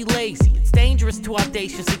things. Don't be lazy. It's dangerous to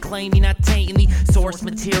audaciously claim you're not taking the source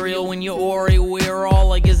material when you're Ori. We're all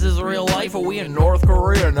like, is this real life? Are we in North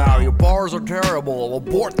Korea now? Your bars are terrible. I'll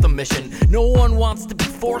abort the mission. No one wants to be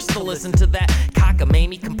forced to listen to that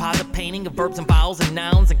cockamamie composite painting of verbs and vowels and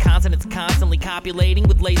nouns and consonants constantly copulating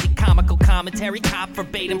with lazy comical commentary. Cop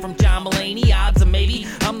verbatim from John Mulaney. Odds are maybe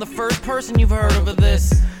I'm the first person you've heard of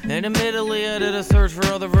this. And admittedly I did a search for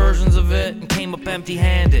other versions of it and came up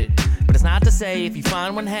empty-handed. But it's not to say if you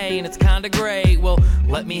find one, hey, and it's kinda great, well,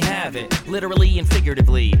 let me have it, literally and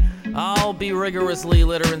figuratively. I'll be rigorously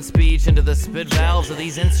littering speech into the spit valves of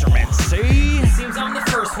these instruments. See? Seems I'm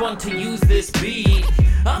the first one to use this beat.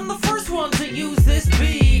 I'm the first one to use this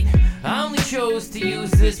beat. I only chose to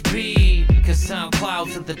use this beat cause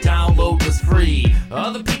SoundCloud said the download was free.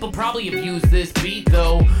 Other people probably have used this beat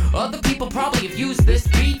though. Other people probably have used this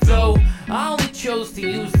beat though. I only chose to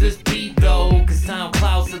use this beat though cause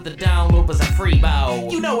SoundCloud said the download was a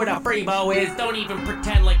freebo. You know what a freebo is, don't even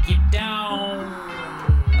pretend like you don't.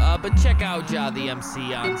 But check out Ja the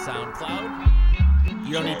MC on SoundCloud.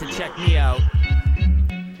 You don't need to check me out.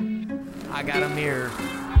 I got a mirror.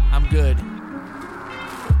 I'm good.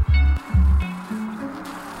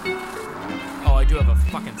 Oh, I do have a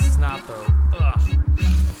fucking snot though. Ugh.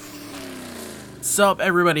 Sup,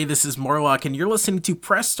 everybody, this is Morlock, and you're listening to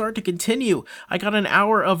Press Start to Continue. I got an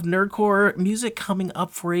hour of nerdcore music coming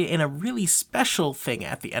up for you and a really special thing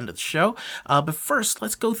at the end of the show. But first,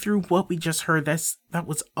 let's go through what we just heard. That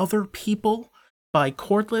was Other People by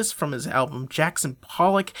Cordless from his album Jackson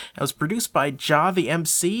Pollock. It was produced by Ja the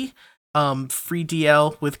MC, Free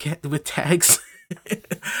DL with tags.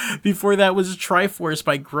 Before that was Triforce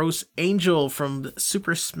by Gross Angel from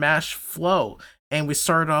Super Smash Flow. And we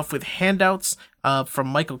started off with Handouts from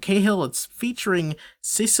Michael Cahill. It's featuring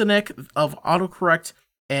Sisonek of Autocorrect,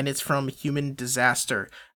 and it's from Human Disaster.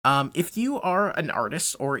 If you are an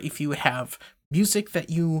artist, or if you have music that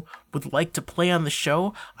you would like to play on the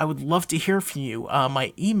show, I would love to hear from you.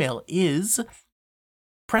 My email is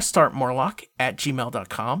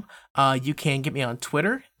pressstartmorlock@gmail.com. You can get me on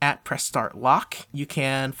Twitter @pressstartlock. You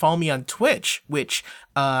can follow me on Twitch, which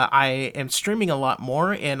I am streaming a lot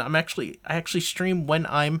more, and I actually stream when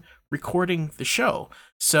I'm recording the show.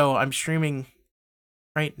 So I'm streaming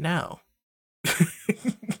right now.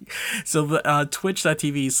 So the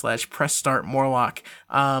twitch.tv/pressstartmorlock.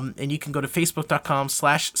 And you can go to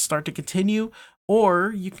facebook.com/starttocontinue,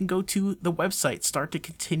 or you can go to the website,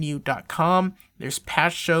 starttocontinue.com. There's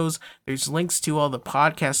past shows, there's links to all the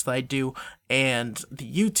podcasts that I do, and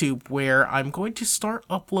the YouTube, where I'm going to start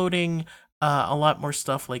uploading a lot more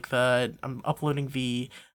stuff like I'm uploading the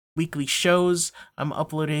weekly shows. I'm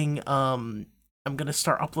going to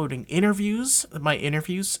start uploading my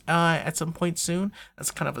interviews at some point soon. That's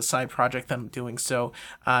kind of a side project that I'm doing, so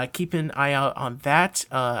keep an eye out on that.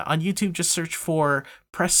 On YouTube, just search for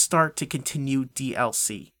Press Start to Continue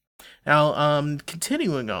DLC. Now,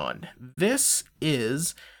 continuing on, this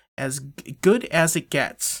is As Good As It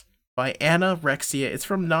Gets by Anna Rexia. It's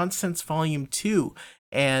from Nonsense Volume 2,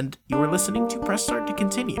 and you are listening to Press Start to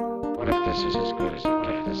Continue. What if this is as good as it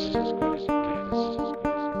gets? This is as good as it gets.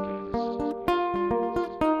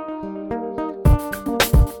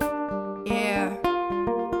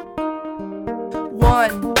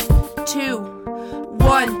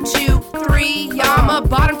 One, two, three, yeah, I'm a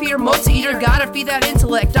bottom feeder, multi-eater, gotta feed that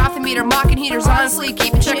intellect, off the meter, mocking heaters, honestly,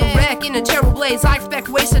 keep it check a wreck, in a terrible blaze, I expect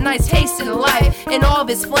waste a nice taste in life, in all of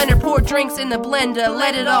its splendor, pour drinks in the blender,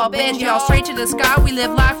 let it all bend, y'all, straight to the sky, we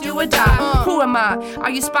live life, do or die, who am I?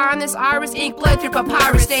 Are you spying this iris, ink bled through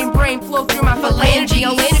papyrus, stained brain, flow through my phalanges,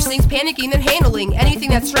 outlandish things, panicking, then handling, anything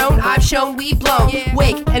that's thrown, I've shown, we've blown,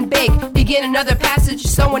 wake and bake, begin another passage,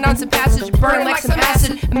 sewing on some passage, burn like some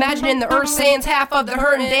acid, imagining the earth sands, half of the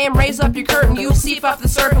hurtin', damn, raise up your curtain, you seep off the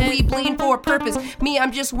serpent, we bleed for a purpose, me,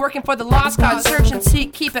 I'm just working for the lost cause, search and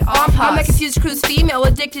seek, keep it on pause, I'm a confused cruise female,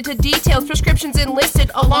 addicted to details, prescriptions enlisted,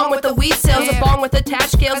 along with the weed sales, along with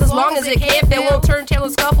attached scales, as long as it can't fail, won't turn tail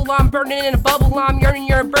and scuffle, I'm burning in a bubble, I'm yearning,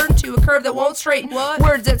 you're burned to a curve that won't straighten,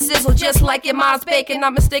 words that sizzle, just like your mom's bacon,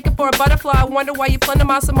 I'm mistaken for a butterfly, I wonder why you plunder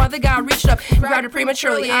my some other guy, reached up, grabbed it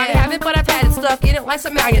prematurely, I haven't, but I've had it stuck in it like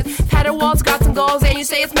some maggots, padded walls, got some galls, and you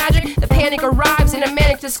say it's magic, the panic arrives in a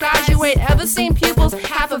manic disguise, you ain't ever seen pupils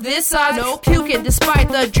half of this size, no puking, despite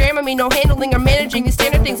the Dramamine, no handling or managing these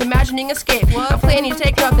standard things, imagining escape, I'm planning to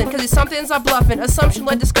take nothing, cause these somethings are bluffing,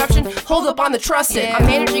 assumption-led discussion, hold up on the trusted, I'm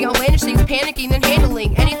managing outlandish things, panicking, then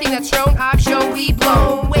handling, anything that's thrown, I've shown, we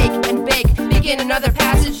blown, wake and bake, begin another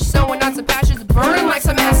passage, sewing on some passions, burning like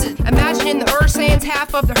some acid, imagining the earth sands,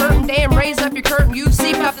 half of the hurtin', damn, raise up your curtain, you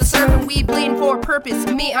seep off the serpent, we bleeding for a purpose,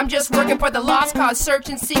 me, I'm just working for the lost cause, search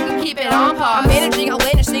and seek and keep it on pause, I'm managing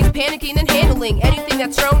outlandish things, panicking and handling, anything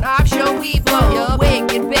that's thrown, I've shown, we blown,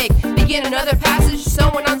 wake and bake, begin another passage,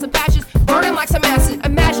 sewing on some patches, burning like some acid,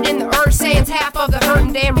 imagining the earth sands, half of the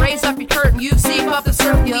hurtin', damn, raise up your curtain, you seep off the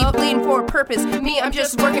serpent, we bleeding for a purpose, me, I'm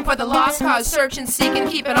just working for the lost cause, search and seek and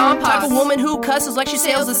keep it on pause, like a woman who cusses like she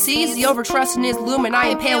sails the seas, the overtrusting is looming, I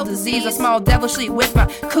impale disease, I smile devilishly with my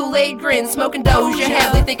Kool-Aid grin, smoking Doja,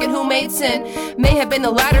 heavily thinking who made sin, may have been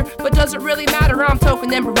the latter, but does it really matter, I'm token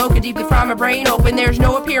then provoking deeply from my brain open, there's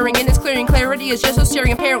no appearing, and it's clearing, clarity is just so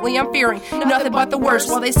searing, apparently I'm fearing, nothing but the worst,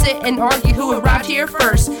 while they sit and argue who arrived here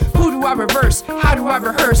first, who do I reverse, how do I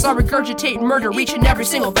rehearse, I regurgitate murder, reaching every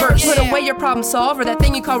single verse, put away your problem solver, that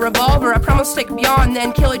thing you call revolver, I promise to take it beyond,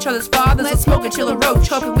 then kill each other's fathers, let's smoke and chill a roach,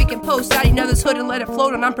 hoping we can post out another's hood and let it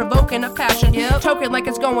float, and I'm provoking a passion, token like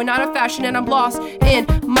it's going out of fashion, and I'm lost in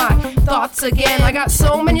my thoughts again, I got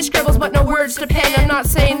so many scribbles, but no words to pen, I'm not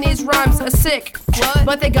saying these rhymes are sick, What?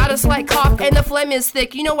 But they got a slight cough and the phlegm is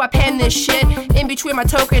thick. You know I pen this shit in between my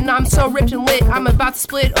token. I'm so ripped and lit, I'm about to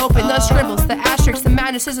split open the scribbles, the asterisks, the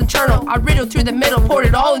madness is internal. I riddled through the middle, poured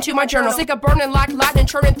it all into my journal. Sick of burning like lightning,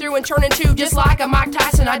 churning through and turning to just like a Mike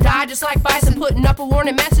Tyson. I died just like Bison, putting up a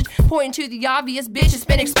warning message, pointing to the obvious, bitch, it's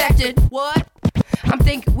been expected. What? I'm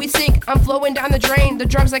thinking we sink, I'm flowing down the drain. The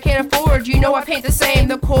drugs I can't afford, you know I paint the same.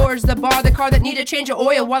 The chords, the bar, the car that need a change of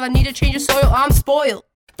oil. While I need a change of soil, I'm spoiled.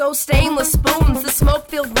 Those stainless spoons, the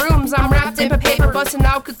smoke-filled rooms, I'm wrapped in paper, busting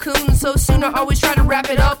out cocoons. So soon I always try to wrap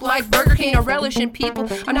it up like Burger King. I relish in people,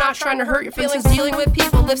 I'm not trying to hurt your feelings. Dealing with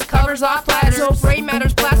people lifts covers off platters. So brain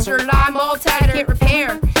matter's plastered, I'm all tattered, can't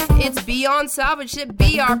repair. It's beyond salvage, it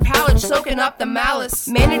be our palate, soaking up the malice.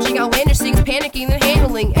 Managing outlandish things, panicking and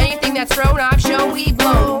handling anything that's thrown, I've shown we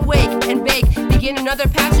blow. Wake and bake, begin another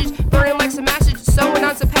passage, burning like some acid, sowing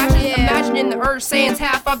on some passion. Imagining the earth, saying's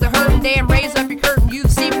half of the hurt, and damn, raise up your curtain, you've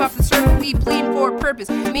seen off the serpent, we bleed for a purpose.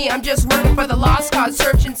 Me, I'm just working for the lost cause,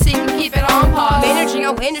 search and seek and keep it on pause. Managing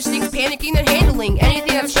outlandish things, panicking and handling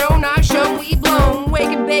anything that's thrown, I've shown we blown. Wake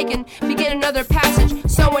and bacon, begin another passage,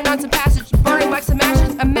 sowing on some passage, burning like some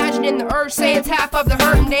ashes. Imagining the earth, saying's half of the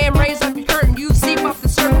hurt, and damn, raise up your curtain, you seep off the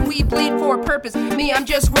serpent, we bleed for a purpose. Me, I'm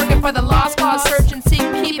just working for the lost cause, search and seek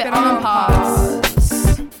and keep it on pause.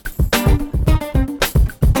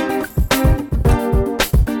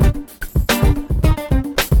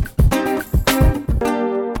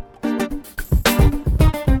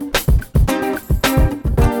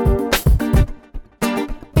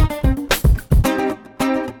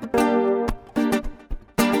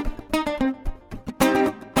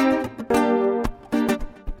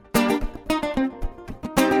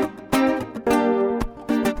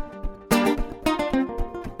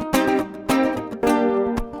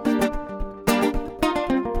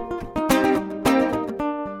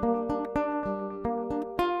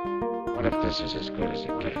 This is as good as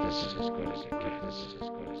it gets. This is as good as it gets. This is as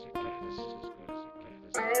good as it gets. This is as good as it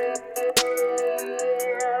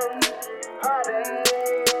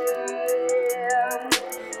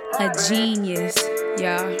gets. A genius,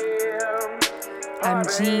 yeah. I'm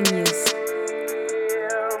genius.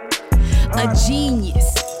 A genius.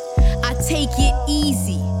 I take it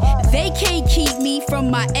easy. They can't keep me from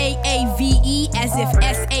my AAVE, as if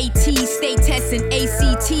SAT, state tests, and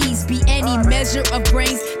ACTs be any measure of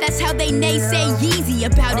brains. That's how they naysay Yeezy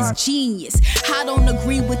about his genius. I don't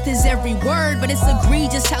agree with his every word, but it's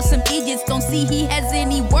egregious how some idiots don't see he has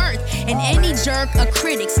any worth. And any jerk, a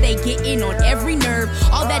critic, stay getting on every nerve.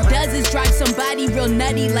 All that does is drive somebody real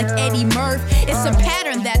nutty like Eddie Murph. It's a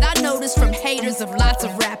pattern that I notice from haters of lots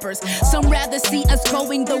of rappers. Some rather see us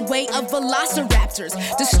going the way of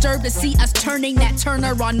velociraptors, disturbed to see us turning that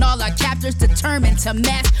Turner on all our captors, determined to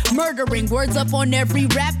mass murdering words up on every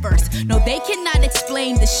rap verse. No, they cannot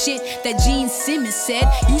explain the shit that Gene Simmons said.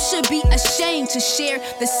 You should be ashamed to share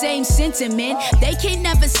the same sentiment. They can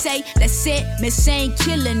never say that said miss ain't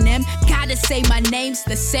killing them. Gotta say my name's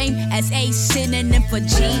the same as a synonym for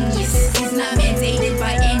genius. It's not mandated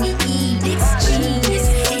by any edicts.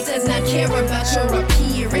 Genius. He does not care about your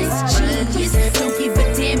appearance. Genius. Don't give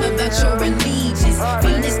a damn about your allegiance.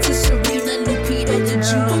 Venus to Serena, Lupita to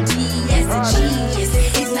Juno Diaz. The genius.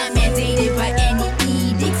 It's not mandated by any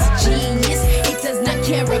edicts. Genius. It does not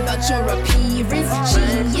care about your appearance.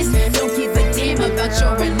 Genius. Don't give a damn about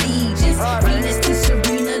your allegiance. Venus to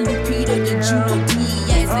Serena, Lupita to Juno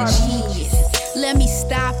Diaz. The genius. Let me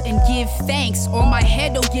stop and give thanks, or my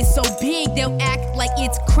head'll get so big they'll act like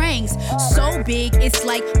it's cranks. So big, it's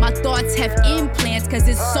like my thoughts have implants, cause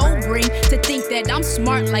it's sobering to think that I'm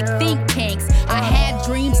smart like think tanks. I had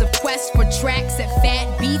dreams of quests for tracks at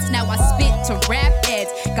fat beats, now I spit to rap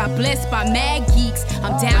heads. Got blessed by mag geeks,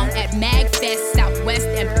 I'm down at MagFest, Southwest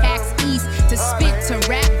and PAX East, to spit to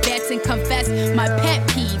rap vets and confess my pet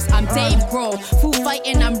peeves. I'm Dave Grohl, Foo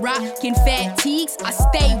Fightin', I'm rockin' fat teeks. I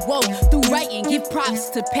stay woke through writing, give props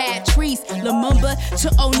to Patrice Lumumba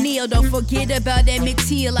to O'Neal. Don't forget about Emmett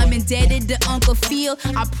Till, I'm indebted to Uncle Phil.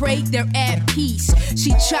 I pray they're at peace.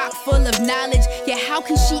 She chock full of knowledge, yeah, how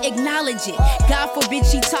can she acknowledge it? God forbid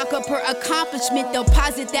she talk up her accomplishment. They'll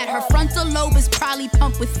posit that her frontal lobe is probably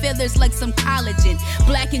pumped with fillers like some collagen.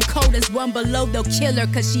 Black and cold as one below, they'll kill her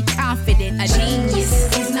cause she confident. A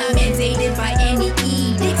genius is not mandated by any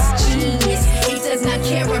edicts. Genius, he does not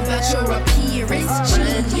care about your appearance.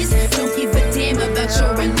 Genius, don't give a damn about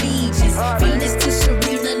your allegiance. Venus to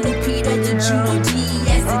Serena, Lupita to Juno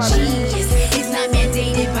Diaz. The genius is not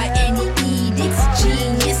mandated by any edicts.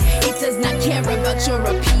 Genius, it does not care about your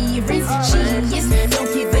appearance. Genius,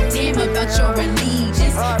 don't give a damn about your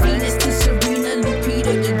allegiance. Venus to Serena,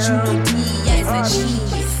 Lupita to Juno Diaz. The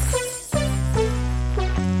genius.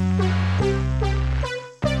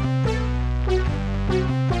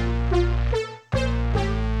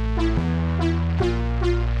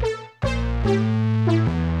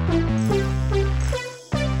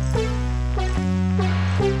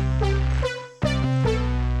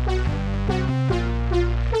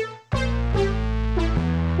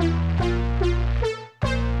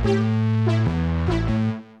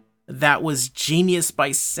 That was Genius by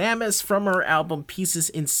Samus from her album Pieces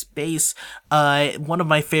in Space. One of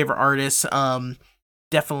my favorite artists.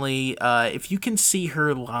 Definitely, if you can see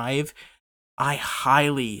her live, I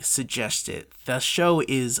highly suggest it. The show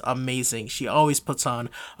is amazing. She always puts on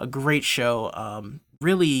a great show.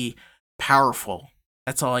 Really powerful.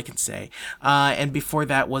 That's all I can say. And before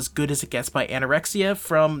that was Good As It Gets by Anorexia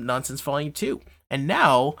from Nonsense Volume 2. And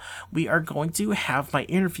now we are going to have my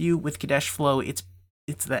interview with Kadesh Flow. It's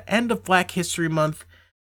the end of Black History Month.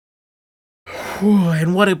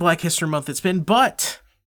 And what a Black History Month it's been. But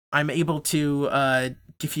I'm able to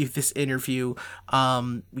give you this interview.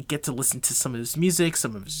 We get to listen to some of his music,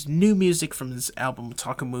 some of his new music from his album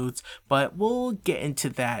Talking Moods. But we'll get into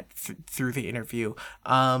that through the interview.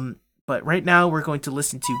 But right now we're going to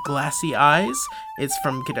listen to Glassy Eyes. It's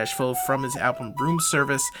from Kadesh Flow from his album Room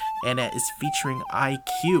Service, and it is featuring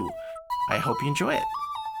IQ. I hope you enjoy it.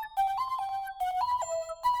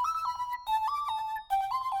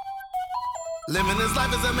 Living this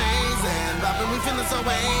life is amazing, bopping, we feeling so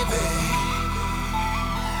wavy.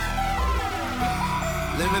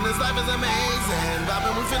 Living this life is amazing,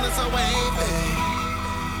 bopping, we feeling so wavy.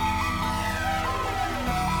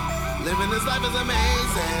 Living this life is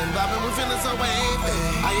amazing, bopping, we feeling so wavy.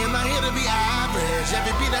 I am not here to be average,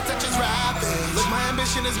 every beat I touch is rapid. Look, my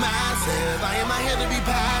ambition is massive, I am not here to be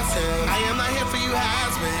passive. I am not here for you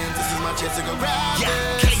has-beens, this is my chance to go grab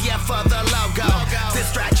it. KF for the logo,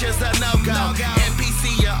 distractions the no-go.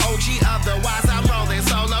 NPC your OG, otherwise I'm rolling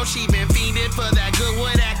solo. She been fiending for that good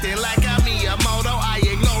wood, acting like I'm Miyamoto. I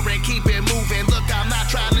ignore it, keep it moving. Look, I'm not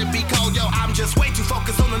trying to be cold, yo, I'm just way too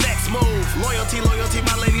focused on the next move. Loyalty,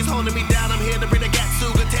 my ladies holding me down. I'm here to bring the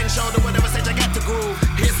Gatsuga 10 shoulder, whatever stage I got to groove.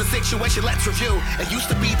 Here's the situation, let's review. It used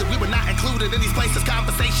to be that we were not included in these places,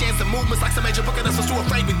 conversations and movements like some major book, and us was too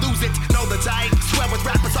afraid we lose it. Know the type, swear with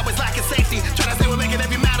rappers always lacking safety. Try to say we're making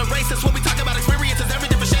every matter racist. When we talk about experiences, every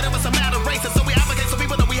different shade of us a matter racist. So we advocate so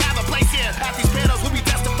people that we have a place here. At these panels, we be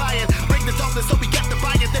testifying. Bring the dopeness so we get the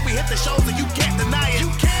buy-in. Then we hit the shows and you can't deny it.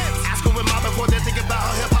 You can't. Ask her with mom before they think about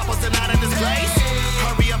how hip-hop was denied in this place.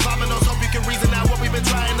 Hurry up, Domino's, hope you can reason out what we've been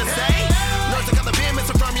trying to say. Learn to cut the beer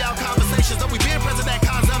missing from y'all conversations. Though we been present at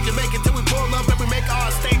cons up, you make it till we pull up and we make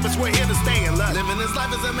our statements. We're here to stay and love. Living this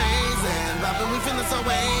life is amazing, bopping, we feeling so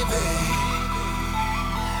wavy.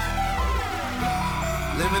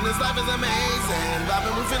 Living this life is amazing,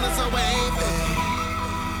 bopping, we feeling so wavy.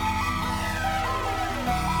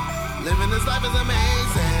 Living this life is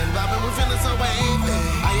amazing, bopping, we feeling so wavy.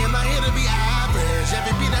 I am not here to be average,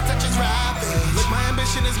 every beat I touch is rapid. Look, my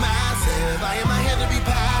ambition is massive, I am not here to be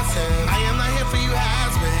passive. I am not here for you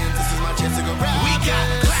has-beens, this is my chance to go grab it. We got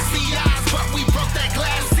glassy eyes, but we broke that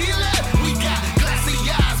glass ceiling. We got glassy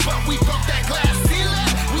eyes, but we broke that glass ceiling.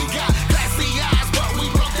 We got glassy eyes, but we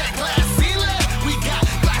broke that glass ceiling. We got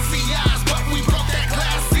glassy eyes, but we broke that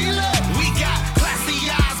glass ceiling. We got glassy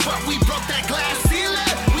eyes, but we broke that glass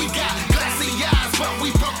ceiling. We got glassy eyes, but we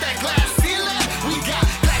broke that glass ceiling. We got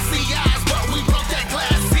glassy eyes, but we broke that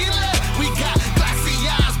glass ceiling. We got glassy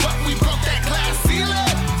eyes, but we broke that glass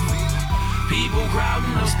ceiling. People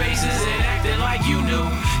crowding up spaces and acting like you knew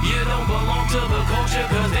you don't belong to the culture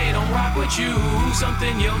cause they don't rock with you.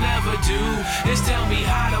 Something you'll never do is tell me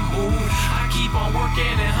how to move. I keep on working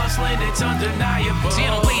and hustling, it's undeniable. See,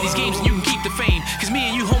 I don't play these games and you can keep the fame, cause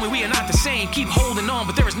me and you, homie, we are not the same. Keep holding on,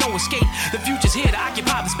 but there is no escape. The future's here to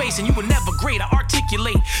occupy the space and you were never great. I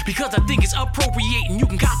articulate because I think it's appropriating. You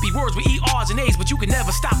can copy words with ERs and A's, but you can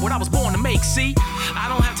never stop what I was born to make. See, I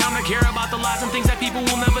don't have time to care about the lies and things that people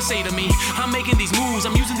will never say to me. I'm making these moves,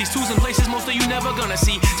 I'm using these tools in places most of you never gonna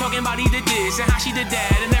see. Talking about he did this and how she did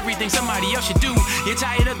that and everything somebody else should do. You're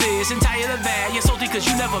tired of this and tired of that. You're salty cause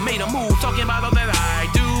you never made a move. Talking about all that I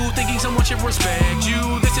do, thinking someone should respect you.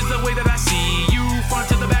 This is the way that I see you, front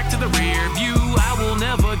to the back to the rear view. I will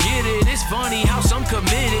never get it. It's funny how some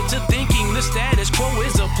committed to thinking the status quo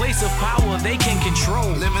is a place of power they can control.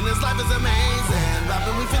 Living this life is amazing,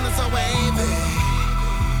 bopping, we feeling so wavy.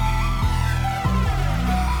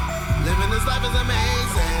 Living this life is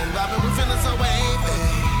amazing, bopping, we feeling so wavy.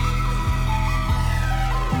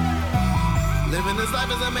 Living this life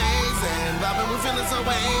is amazing, bopping, we feeling so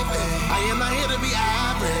wavy. I am not here to be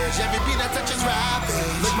average, every beat I touch is rapid.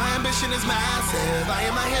 Look, my ambition is massive, I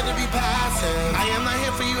am not here to be passive. I am not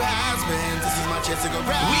here for you has-beens, this is my chance to go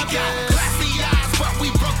grab it. We got glassy eyes, but we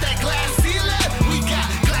broke that glass ceiling. We got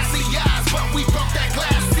glassy eyes, but we broke that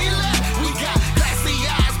glass ceiling. We got glassy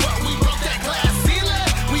eyes, but we broke that glass ceiling.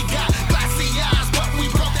 We got glassy eyes, but we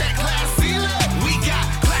broke that glass ceiling. We got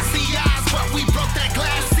glassy eyes, but we broke that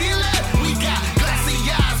glass ceiling. We got glassy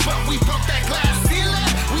eyes, but we broke that glass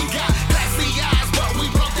ceiling. We got glassy eyes, but we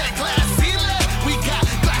broke that glass ceiling. We got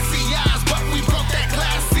glassy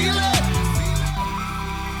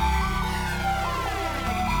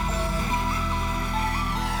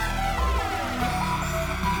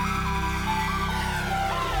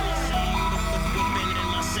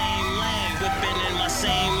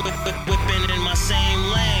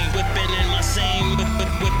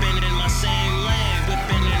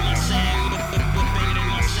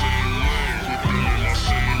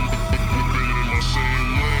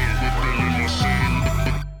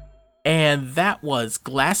And that was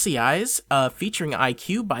Glassy Eyes, featuring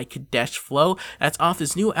IQ by Kadesh Flow. That's off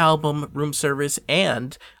his new album, Room Service,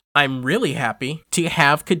 and I'm really happy to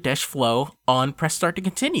have Kadesh Flow on Press Start to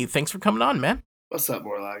Continue. Thanks for coming on, man. What's up,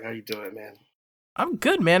 Morlock? How you doing, man? I'm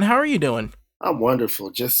good, man. How are you doing? I'm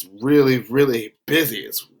wonderful. Just really, really busy.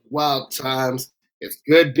 It's wild times. It's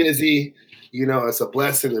good busy. You know, it's a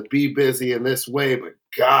blessing to be busy in this way, but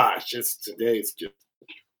gosh,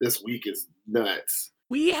 this week is nuts.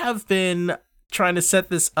 We have been trying to set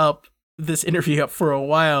this interview up for a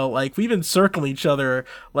while. Like, we've been circling each other,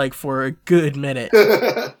 like, for a good minute.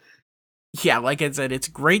 Yeah, like I said, it's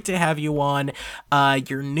great to have you on.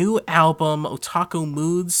 Your new album, Otaku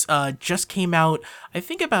Moods, just came out, I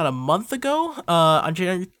think, about a month ago, on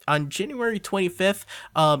January 25th.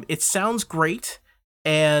 It sounds great,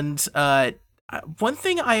 and one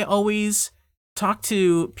thing I always talk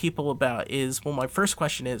to people about is, well, my first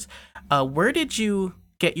question is, where did you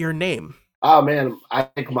get your name? Oh man, I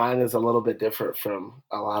think mine is a little bit different from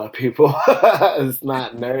a lot of people. It's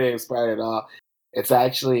not nerdy inspired at all. It's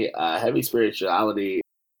actually a heavy spirituality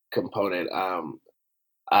component. When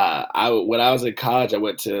I was in college,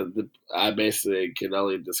 I basically can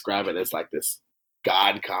only describe it as like this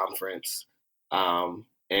God conference.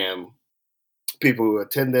 And people who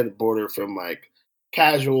attended border from like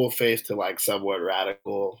casual faith to like somewhat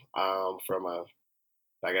radical, from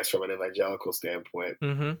an evangelical standpoint.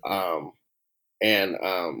 Mm-hmm.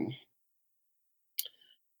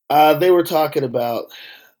 They were talking about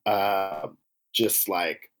just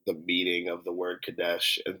like the meaning of the word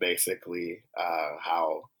Kadesh and basically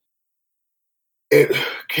how it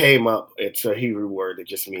came up. It's a Hebrew word that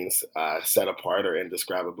just means set apart or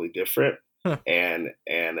indescribably different. Huh. And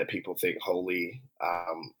that people think holy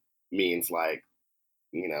means like,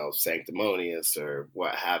 you know, sanctimonious or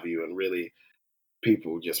what have you. And really,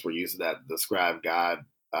 people just were using that to describe God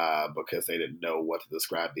because they didn't know what to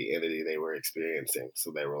describe the entity they were experiencing.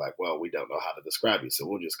 So they were like, well, we don't know how to describe you, so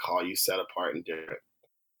we'll just call you set apart and different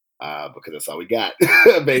because that's all we got,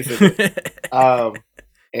 basically.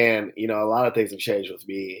 And, you know, a lot of things have changed with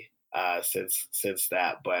me since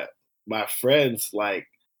that. But my friends, like,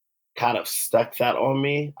 kind of stuck that on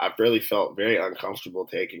me. I really felt very uncomfortable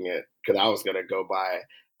taking it because I was going to go by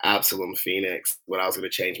Absalom Phoenix when I was going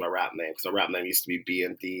to change my rap name, because my rap name used to be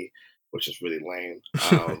BND, which is really lame.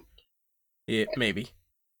 Yeah, maybe.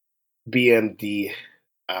 BND.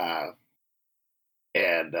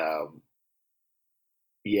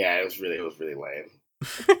 Yeah, it was really lame.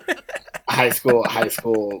 high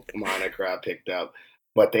school moniker I picked up.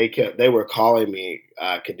 But they were calling me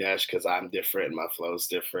Kadesh because I'm different and my flow's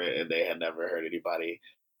different, and they had never heard anybody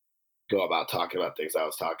go about talking about things I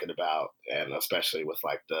was talking about, and especially with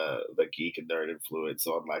like the geek and nerd influence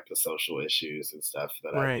on like the social issues and stuff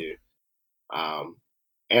that I do.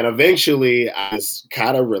 And eventually I was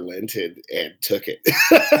kind of relented and took it.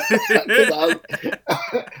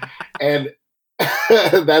 And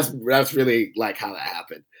that's really like how that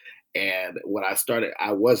happened. And when I started,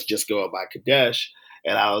 I was just going by Kadesh,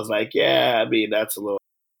 and I was like, yeah, I mean, that's a little,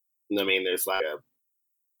 I mean, there's like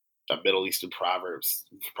a Middle Eastern province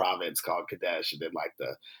called Kadesh, and then like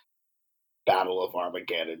the Battle of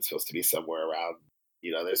Armageddon is supposed to be somewhere around,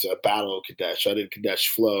 you know, there's a Battle of Kadesh. I did Kadesh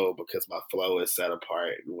Flow because my flow is set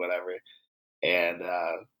apart and whatever. And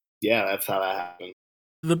yeah, that's how that happened.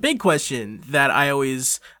 The big question that I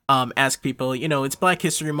always ask people, you know, it's Black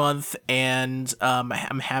History Month, and I'm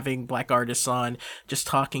having Black artists on, just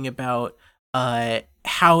talking about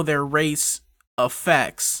how their race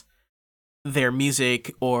affects their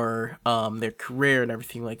music or their career and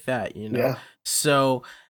everything like that, you know? Yeah. So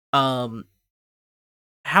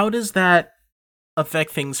how does that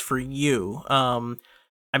affect things for you? I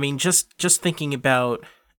mean, just thinking about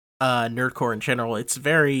nerdcore in general, it's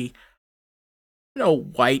very, you know,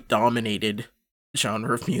 white dominated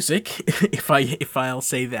genre of music, if I'll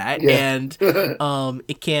say that. Yeah. And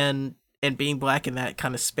it can, and being Black in that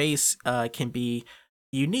kind of space can be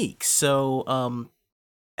unique. So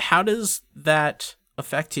how does that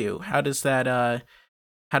affect you? How does that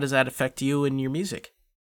affect you and your music?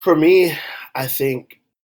 For me, I think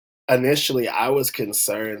initially I was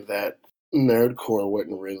concerned that nerdcore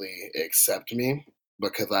wouldn't really accept me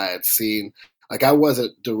because I had seen, like, I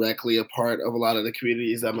wasn't directly a part of a lot of the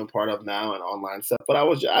communities I'm a part of now and online stuff, but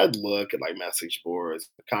I'd look at like message boards,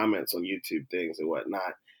 comments on YouTube things and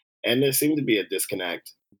whatnot, and there seemed to be a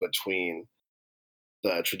disconnect between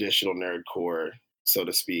the traditional nerdcore, so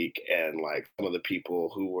to speak, and like some of the people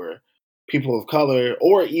who were people of color,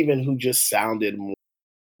 or even who just sounded more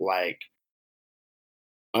like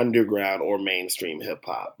underground or mainstream hip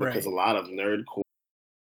hop, because Right. a lot of nerdcore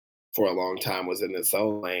for a long time was in its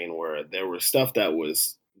own lane where there was stuff that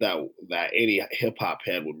was that any hip hop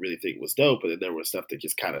head would really think was dope, but then there was stuff that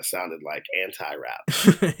just kind of sounded like anti-rap,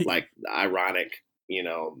 like ironic,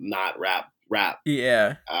 not rap.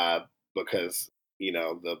 Yeah. Because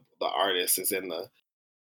the artist is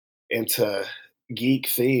into geek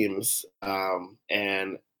themes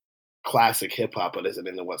and classic hip hop, but isn't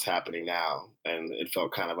into what's happening now, and it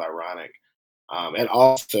felt kind of ironic. And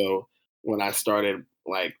also when I started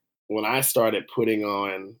putting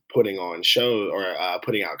on shows or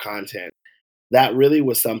putting out content, that really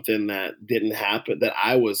was something that didn't happen, that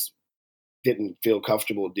didn't feel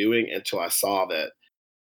comfortable doing until I saw that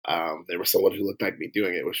there was someone who looked like me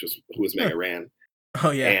doing it, who was Mega Ran.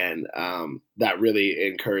 Oh yeah. And that really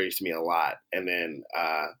encouraged me a lot. And then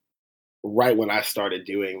right when I started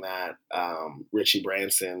doing that, Richie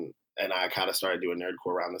Branson and I kind of started doing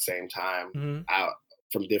Nerdcore around the same time, out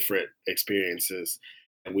from different experiences,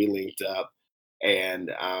 and we linked up. And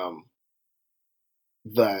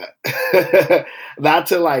the not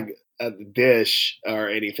to like dish or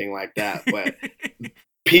anything like that, but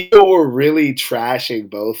people were really trashing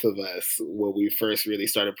both of us when we first really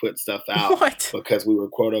started putting stuff out because we were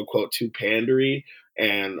quote unquote too pandery,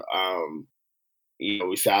 and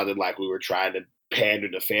we sounded like we were trying to pander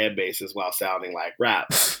to fan bases while sounding like rap.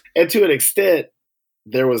 And to an extent,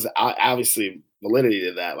 there was obviously validity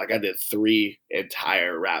to that. Like I did 3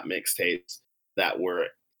 entire rap mixtapes that were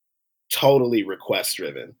totally request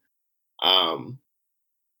driven.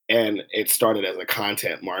 And it started as a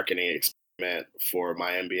content marketing experiment for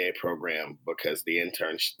my MBA program because the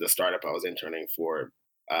startup I was interning for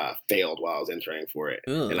failed while I was interning for it.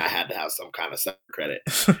 Ugh. And I had to have some kind of credit.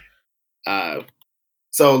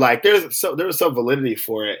 So like there was some validity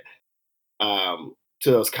for it to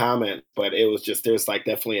those comments, but it was just, there's like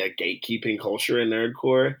definitely a gatekeeping culture in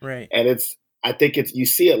nerdcore. Right. And I think you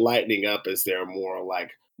see it lightening up as there are more like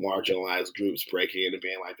marginalized groups breaking into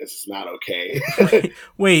being like, this is not okay.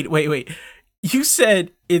 Wait. You said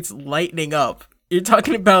it's lightening up. You're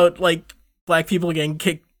talking about like black people getting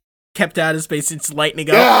kept out of space. It's lightening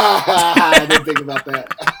up. I didn't think about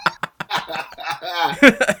that.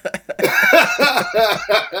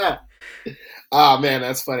 Oh man,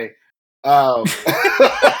 that's funny. Oh,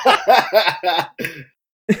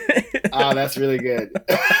 that's really good.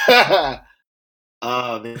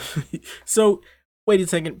 So, wait a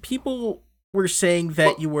second. People were saying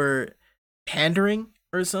that you were pandering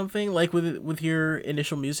or something, like with your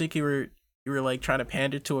initial music. You were like trying to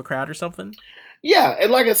pander to a crowd or something. Yeah,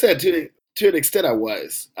 and like I said, to an extent, I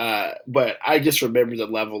was. But I just remember the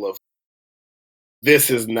level of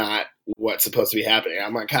this is not what's supposed to be happening.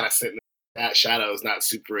 I'm like kind of sitting. That shadow is not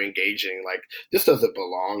super engaging. Like this doesn't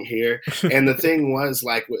belong here. And the thing was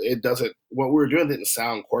like, what we were doing didn't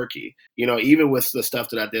sound quirky. Even with the stuff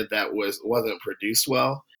that I did that wasn't produced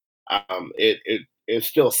well, it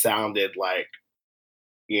still sounded like,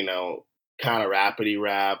 kind of rapidy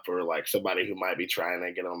rap or like somebody who might be trying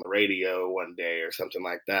to get on the radio one day or something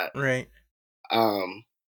like that. Right.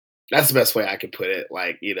 That's the best way I could put it.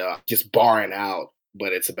 Like, just barring out,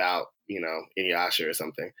 but it's about, Inuyasha or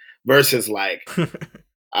something versus like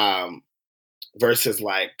kind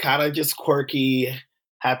of just quirky,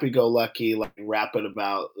 happy-go-lucky, like rapping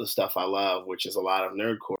about the stuff I love, which is a lot of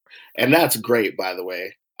nerdcore. And that's great, by the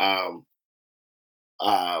way.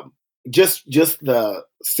 Just the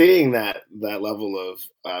seeing that level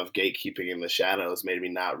of gatekeeping in the shadows made me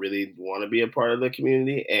not really want to be a part of the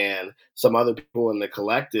community. And some other people in the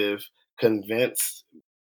collective convinced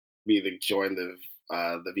me to join the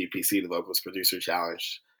VPC, the Vocalist Producer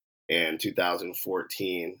Challenge, in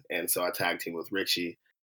 2014. And so I tag team with Richie,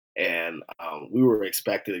 and we were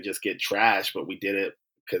expected to just get trashed, but we did it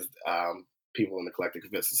because people in the collective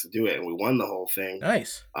convinced us to do it, and we won the whole thing.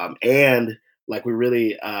 Nice. And like we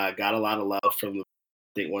really got a lot of love from I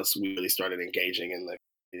think once we really started engaging in the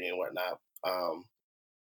community and whatnot.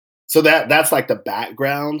 So that's like the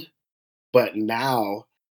background. But now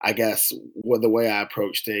I guess the way I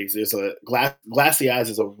approach things is Glassy Eyes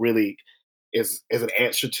is an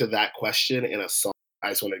answer to that question in a song. I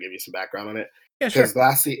just want to give you some background on it. Yeah, sure.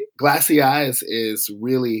 Because Glassy Eyes is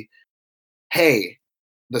really, hey,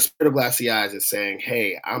 the spirit of Glassy Eyes is saying,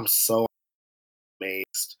 hey, I'm so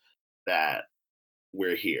amazed that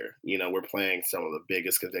we're here. We're playing some of the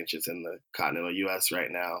biggest conventions in the continental US right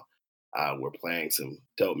now. We're playing some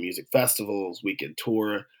dope music festivals. We can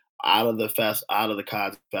tour out of the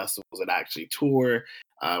COD festivals and actually tour.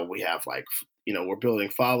 We have we're building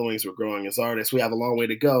followings, we're growing as artists. We have a long way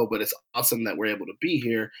to go, but it's awesome that we're able to be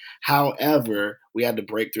here. However, we had to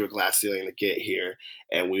break through a glass ceiling to get here,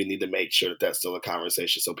 and we need to make sure that that's still a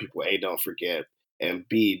conversation so people, A, don't forget, and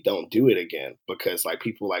B, don't do it again, because like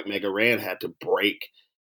people like Mega Ran had to break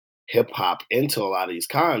hip hop into a lot of these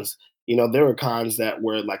cons. You know, there were cons that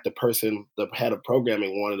were like the head of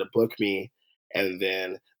programming wanted to book me, and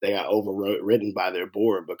then they got overridden by their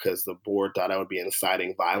board because the board thought I would be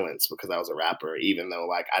inciting violence because I was a rapper, even though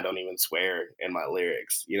like I don't even swear in my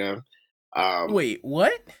lyrics, you know? Wait,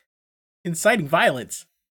 what? Inciting violence?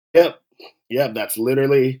 Yep. Yep, that's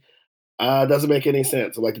literally doesn't make any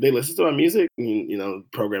sense. Like, did they listen to my music? And, you know,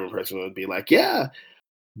 programming person would be like, yeah.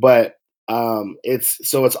 But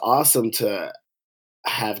it's awesome to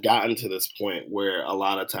have gotten to this point where a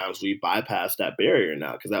lot of times we bypass that barrier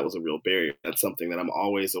now, because that was a real barrier. That's something that I'm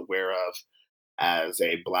always aware of as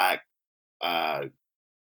a Black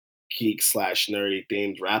geek / nerdy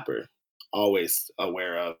themed rapper, always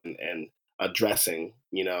aware of and addressing,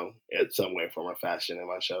 you know, in some way, form, or fashion in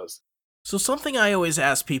my shows. So something I always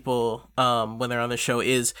ask people when they're on the show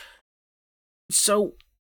is, so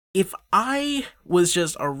if I was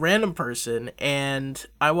just a random person and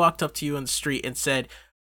I walked up to you on the street and said,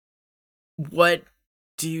 what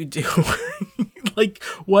do you do? like,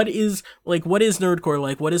 what is nerdcore?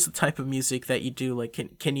 Like, what is the type of music that you do? Like,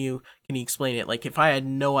 can you explain it? Like, if I had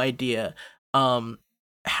no idea,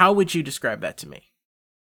 how would you describe that to me?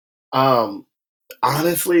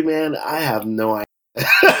 Honestly, man, I have no idea.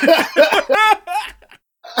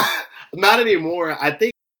 Not anymore. I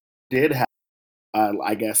think I did have,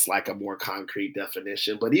 I guess, like a more concrete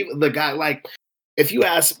definition. But even the guy, like, if you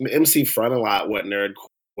ask MC Frontalot what nerd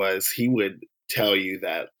was, he would tell you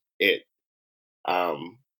that it's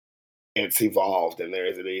evolved and there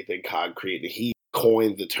isn't anything concrete. He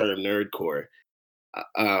coined the term nerdcore.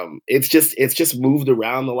 It's just moved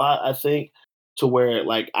around a lot, I think, to where,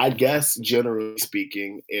 like, I guess generally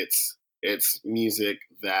speaking, it's music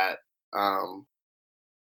that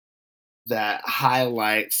that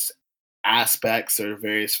highlights aspects or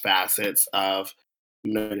various facets of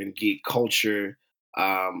nerd and geek culture,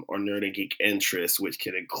 or nerd and geek interests, which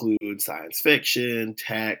can include science fiction,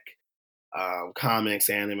 tech, comics,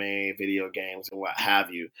 anime, video games, and what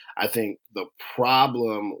have you. I think the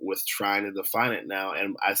problem with trying to define it now,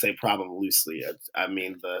 and I say problem loosely, I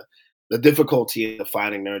mean the difficulty in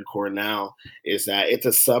defining nerdcore now is that it's a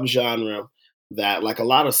subgenre that, like a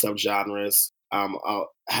lot of subgenres,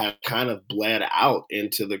 have kind of bled out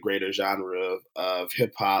into the greater genre of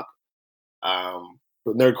hip hop,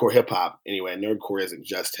 nerdcore hip hop. Anyway, nerdcore isn't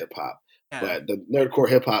just hip hop, but the nerdcore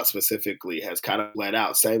hip hop specifically has kind of bled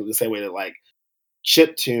out. The same way that like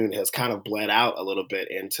chiptune has kind of bled out a little bit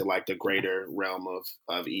into like the greater realm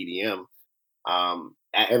of EDM,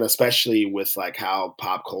 and especially with like how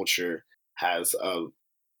pop culture has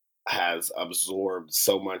absorbed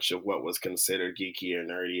so much of what was considered geeky or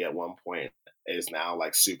nerdy at one point is now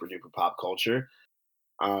like super duper pop culture.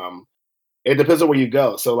 It depends on where you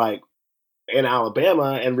go. So like in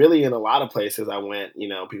Alabama and really in a lot of places I went, you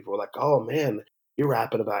know, people were like, "Oh man, you're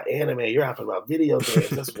rapping about anime, you're rapping about video games.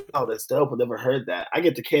 That's dope. I've never heard that." I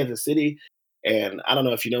get to Kansas City, and I don't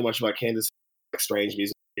know if you know much about Kansas, like strange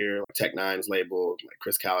music here, like Tech Nine's label, like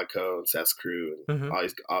Chris Calico and Seth's Crew, and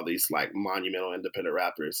all these like monumental independent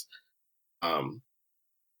rappers.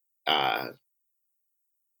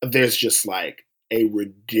 There's just like a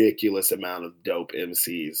ridiculous amount of dope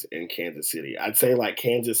MCs in Kansas City. I'd say like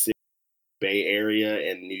Kansas City, Bay Area,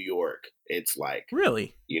 and New York. It's like,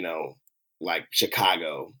 really, you know, like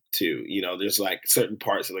Chicago too. You know, there's like certain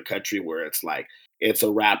parts of the country where it's like it's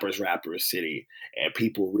a rapper's city, and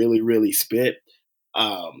people really, really spit.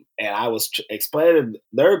 And I was explaining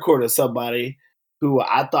nerdcore to somebody who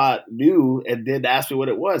I thought knew and didn't ask me what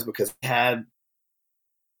it was, because they had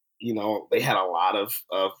a lot of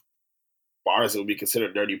bars that would be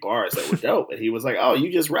considered dirty bars that were dope. And he was like, "Oh,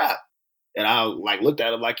 you just rap." And I like looked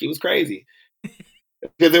at him like he was crazy.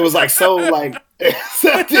 Because it was like so like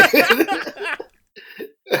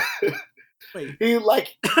he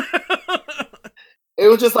like it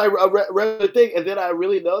was just like a regular thing. And then I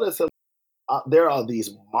really noticed there are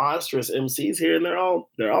these monstrous MCs here, and they're all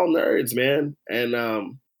nerds, man. And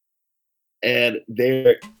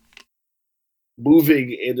they're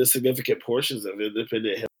moving into significant portions of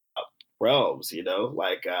independent hip hop realms, you know?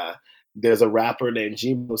 Like there's a rapper named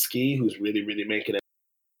Jimo Ski who's really, really making it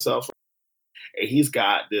himself. And he's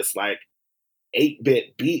got this like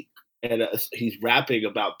 8-bit beat, and he's rapping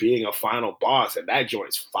about being a final boss, and that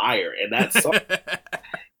joint's fire. And that song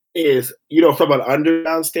is, you know, from an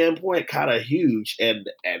underground standpoint, kind of huge. And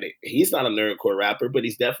he's not a nerdcore rapper, but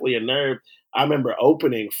he's definitely a nerd. I remember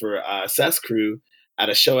opening for Seth's Crew at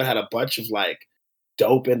a show that had a bunch of like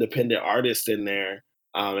dope independent artists in there.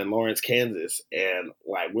 in Lawrence, Kansas, and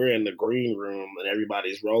like we're in the green room and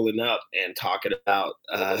everybody's rolling up and talking about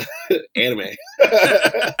anime.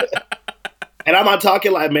 And I'm not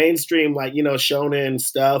talking like mainstream, like, you know, shonen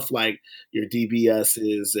stuff, like your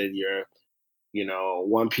DBSs and your, you know,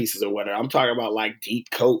 One Pieces or whatever. I'm talking about like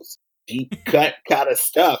deep cut kind of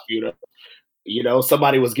stuff, you know. You know,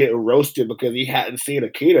 somebody was getting roasted because he hadn't seen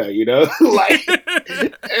Akira, you know, like,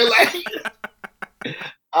 and like,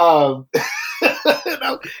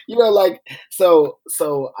 you know, like, so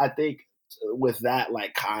I think with that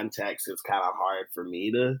like context, it's kind of hard for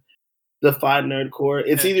me to define nerdcore.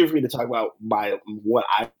 It's easier for me to talk about what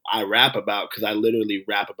I rap about, because I literally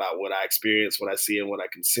rap about what I experience, what I see, and what I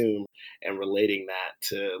consume, and relating that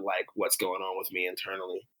to like what's going on with me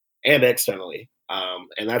internally and externally.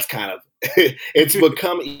 And that's kind of it's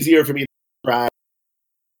become easier for me to describe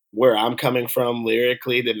where I'm coming from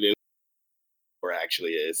lyrically than it is where it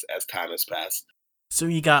actually is as time has passed. So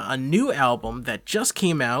you got a new album that just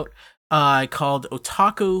came out called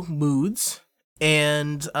Otaku Moods.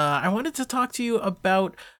 And I wanted to talk to you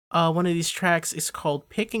about one of these tracks. It's called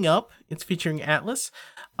Picking Up. It's featuring Atlas.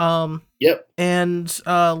 Yep. And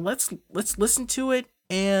let's listen to it,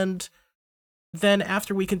 and then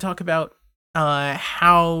after we can talk about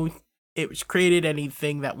how it was created,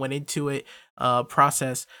 anything that went into it,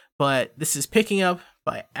 process. But this is Picking Up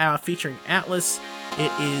by featuring Atlas.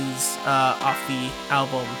 It is off the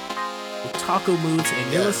album Otaku Moods,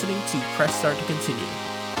 and you're listening to Press Start to Continue.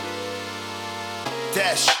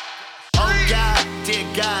 Dash. Oh God, dear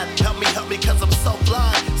God, help me, cause I'm so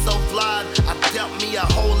blind. I dealt me a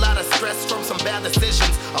whole lot of stress from some bad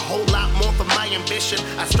decisions, a whole lot more from my ambition.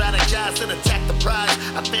 I strategize and attack the prize.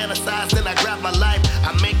 I fantasize and I grab my life.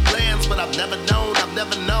 I make plans, but I've never known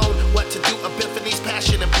what to do. Epiphanies,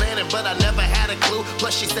 passion and planning, but I never had a clue.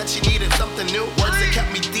 Plus she said she needed something new. Words that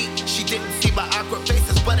kept me deep. She didn't see my awkward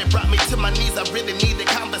faces, but it brought me to my knees. I really needed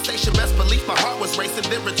conversation. Best belief my heart was racing,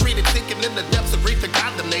 then retreated, thinking in the depths of grief and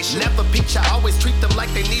condemnation. Never peach, I always treat them like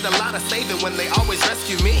they need a lot of saving when they always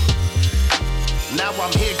rescue me. Now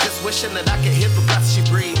I'm here just wishing that I could hear the breath she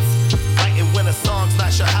breathes. Fighting when a song's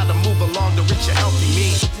not sure how to move along to reach a healthy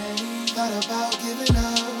me. Thought about giving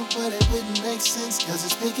up, but it wouldn't make sense cause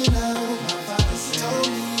it's picking up. My father told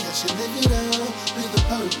me I should live it up with a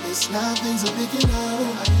purpose. Now things are picking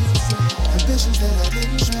up. Ambitions that I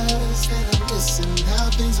didn't trust, and I'm missing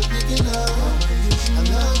how things are picking up. I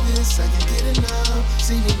love this, I can get enough.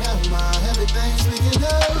 See me now, everything's picking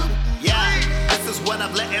up. Yeah, this is what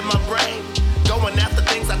I've let in my brain. Going after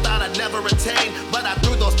things I thought I'd never attain, but I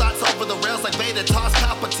threw those thoughts over the rails like Vader tossed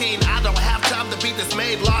Palpatine. I don't have time to be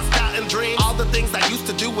dismayed, lost out in dreams. All the things I used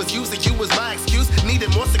to do was using you as my excuse.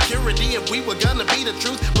 Needed more security if we were gonna be the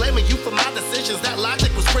truth. Blaming you for my decisions, that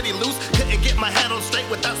logic was pretty loose. Couldn't get my head on straight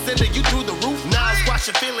without sending you through the roof. Now I'm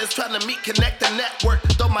squashing feelings, trying to meet, connect, and network.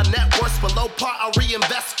 Though my net worth's below par, I'll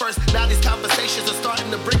reinvest first. Now these conversations are starting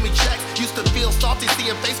to bring me checks. Used to feel salty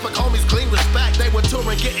seeing Facebook homies clean respect. They were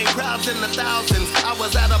touring, getting crowds in the thousands. I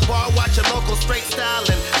was at a bar watching local straight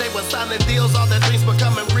styling. They were signing deals, all their dreams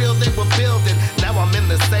becoming real, they were building. Now I'm in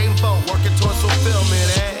the same boat, working towards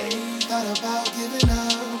fulfillment, hey. Thought about giving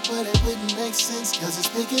up, but it wouldn't make sense cause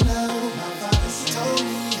it's picking up. My father told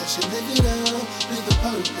me I should live it up with a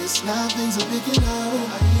purpose. Now things are picking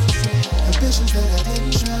up. Ambitions that I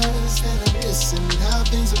didn't trust, and I'm missing how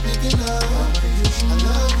things are picking up. I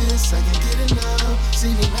love this, I can get enough.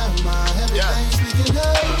 See me now, everything's picking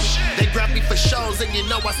up. They grab me for shows, and you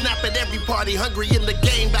know I snap at every party. Hungry in the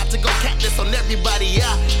game, about to go Katniss on everybody,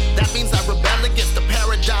 yeah. That means I rebel against the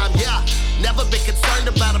paradigm, yeah. Never been concerned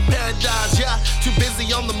about a paradigm, yeah. Too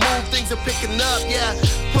busy on the move, things are picking up, yeah.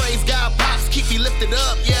 Praise God, pops, keep me lifted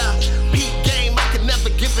up, yeah. Peak game, I can never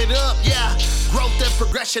give it up, yeah. Growth and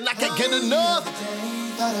progression, I can't get enough.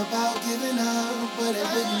 Thought about giving up, but it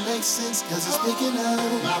wouldn't make sense cause it's picking up.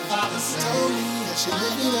 My father told me I should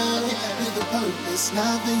live it up with a purpose.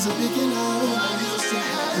 Now things are picking up.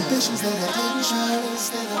 Ambitions that I didn't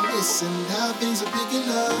trust, and I'm missing how things are picking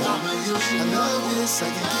up. I love this, I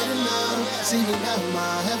can get enough. See me now,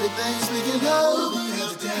 everything's picking up.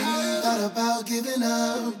 Thought about giving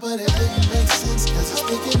up, but it wouldn't make sense cause it's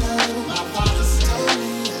picking up. My father told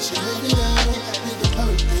me I should live it up with a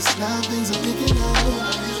purpose. Now things are picking up.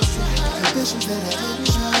 Ambitions that I didn't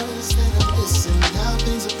trust, and I'm missing how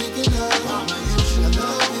things are picking up. I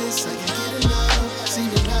love this, I can get enough. See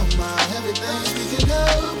me now, everything's picking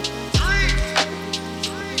up.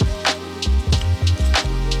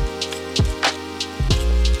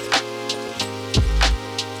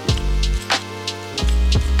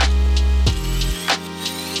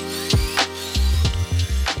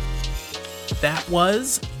 That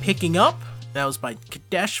was Picking Up That was by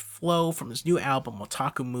Kadesh Flow from his new album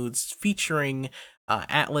Otaku Moods featuring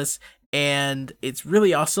Atlas. And it's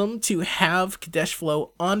really awesome to have Kadesh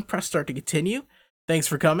Flow on Press Start to Continue. Thanks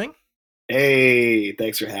for coming. Hey,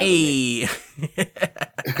 thanks for having me.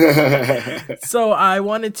 So I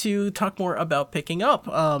wanted to talk more about Picking Up.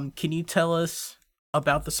 Can you tell us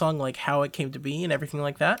about the song, like how it came to be and everything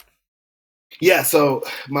like that? Yeah, so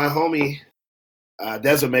my homie,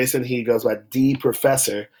 Desmond Mason, he goes by D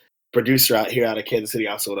Professor, producer out here out of Kansas City,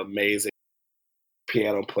 also an amazing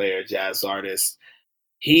piano player, jazz artist.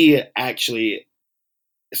 He actually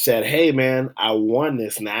said, hey man, I won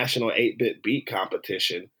this national 8-bit beat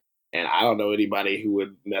competition, and I don't know anybody who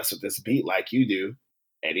would mess with this beat like you do.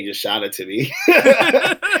 And he just shot it to me.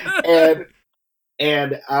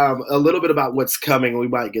 and a little bit about what's coming. We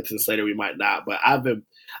might get to this later, we might not, but I'm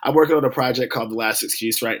working on a project called The Last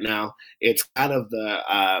Excuse right now. It's kind of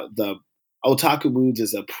the Otaku Moods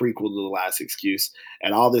is a prequel to The Last Excuse,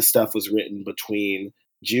 and all this stuff was written between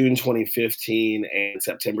June 2015 and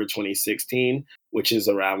September 2016, which is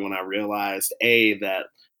around when I realized that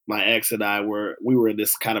my ex and I were in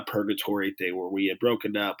this kind of purgatory thing where we had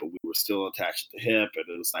broken up, but we were still attached at the hip, and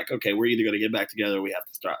it was like, okay, we're either going to get back together or we have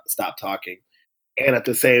to stop talking. And at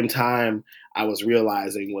the same time, I was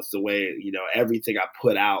realizing with the way, everything I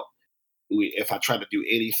put out, if I tried to do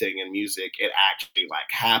anything in music, it actually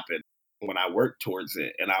happened when I worked towards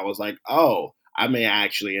it. And I was like, oh, I may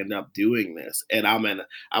actually end up doing this. And I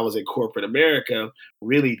was in corporate America,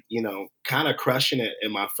 really, kind of crushing it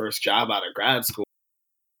in my first job out of grad school.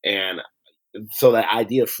 And so that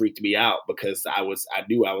idea freaked me out because I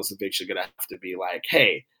knew I was eventually going to have to be like,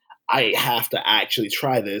 hey, I have to actually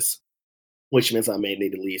try this, which means I may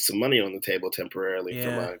need to leave some money on the table temporarily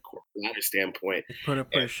from a corporate standpoint. Put up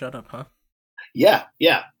or shut up, huh? Yeah.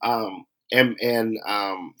 And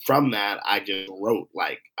from that, I wrote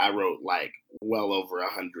well over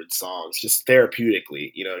 100 songs, just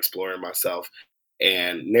therapeutically, exploring myself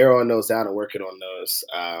and narrowing those down and working on those.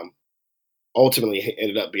 Ultimately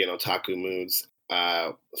ended up being Otaku Moods.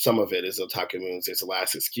 Some of it is Otaku Moods. There's The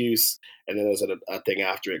Last Excuse, and then there's a thing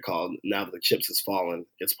after it called Now That the Chips Has Fallen.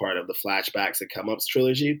 It's part of the Flashbacks and Come Ups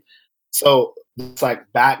trilogy. So it's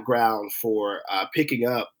like background for Picking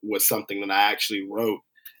Up was something that I actually wrote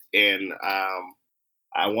in,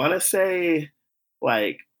 I want to say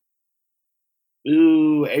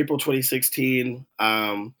April 2016.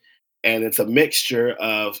 And it's a mixture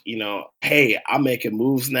of, hey, I'm making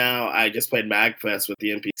moves now. I just played MagFest with the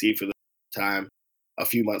NPC for the time a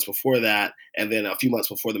few months before that. And then a few months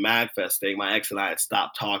before the MagFest thing, my ex and I had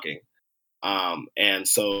stopped talking. And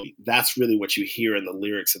so that's really what you hear in the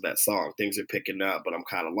lyrics of that song. Things are picking up, but I'm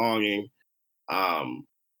kind of longing.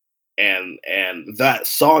 And that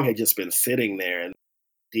song had just been sitting there, and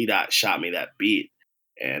D-Dot shot me that beat,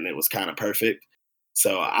 and it was kind of perfect.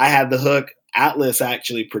 So I had the hook. Atlas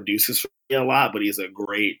actually produces for me a lot, but he's a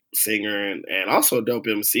great singer and also a dope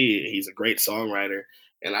MC. He's a great songwriter.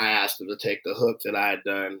 And I asked him to take the hook that I had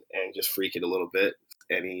done and just freak it a little bit.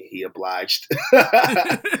 And he obliged.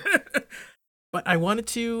 But I wanted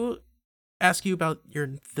to ask you about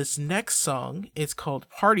this next song. It's called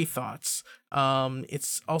Party Thoughts.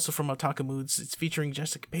 It's also from Otaku Moods. It's featuring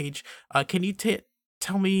Jessica Page. Can you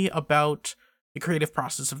tell me about the creative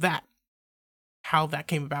process of that? How that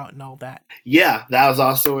came about and all that? Yeah, that was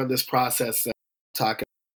also in this process. Talking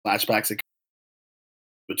flashbacks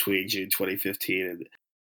between June 2015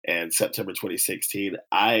 and September 2016.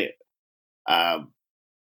 I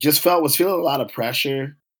was feeling a lot of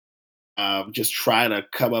pressure, just trying to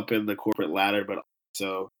come up in the corporate ladder, but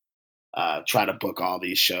also try to book all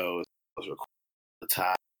these shows. I was recording at the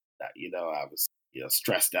time that, I was,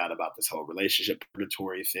 stressed out about this whole relationship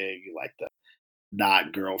purgatory thing, like the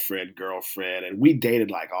not girlfriend, and we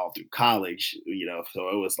dated all through college, so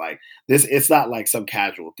it was like this, it's not like some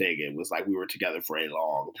casual thing. It was like we were together for a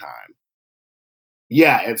long time.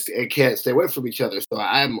 Yeah, it can't stay away from each other. So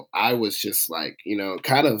I was just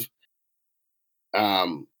kind of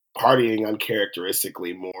partying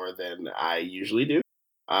uncharacteristically more than I usually do.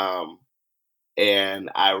 And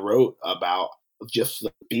I wrote about just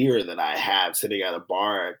the fear that I had sitting at a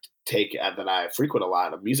bar that I frequent a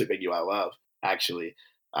lot, of music venue I love, actually,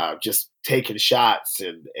 just taking shots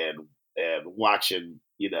and watching,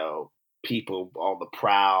 people on the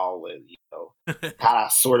prowl, and kind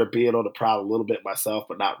of sort of being on the prowl a little bit myself,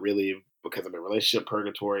 but not really, because I'm in relationship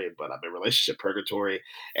purgatory. But I'm in relationship purgatory,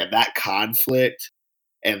 and that conflict,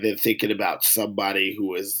 and then thinking about somebody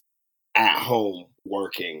who is at home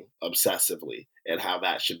working obsessively, and how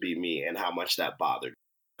that should be me, and how much that bothered me.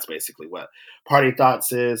 That's basically what Party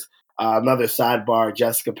Thoughts is. Another sidebar,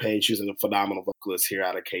 Jessica Page, who's a phenomenal vocalist here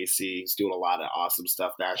out of KC. He's doing a lot of awesome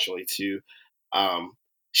stuff nationally too.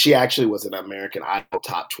 She actually was an American Idol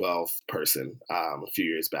top 12 person a few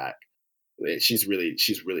years back. She's really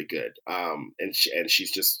good. And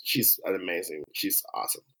she's amazing. She's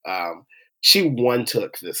awesome. She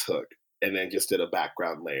one-took this hook and then just did a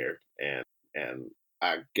background layer, and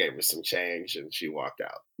I gave her some change and she walked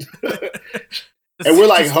out. And we're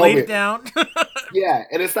like, homie, down. Yeah,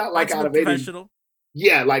 and it's not like out of any,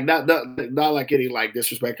 yeah, like not like any like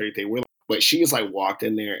disrespect or anything. We're like, but she just like walked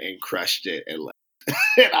in there and crushed it and left.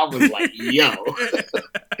 And I was like, yo.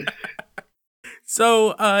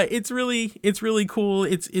 So it's really cool.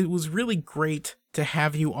 It was really great to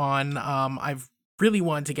have you on. I've really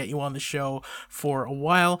wanted to get you on the show for a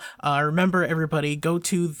while. Remember, everybody, go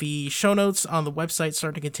to the show notes on the website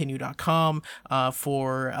starttocontinue.com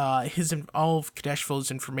for all of Kadesh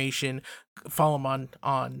Flow's information. Follow him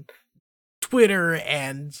on Twitter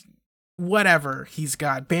and whatever he's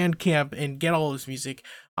got, Bandcamp, and get all his music.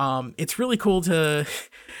 It's really cool to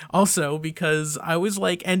also, because I was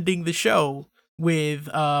like ending the show with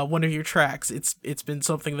one of your tracks. It's been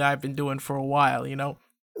something that I've been doing for a while, you know.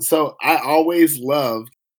 So I always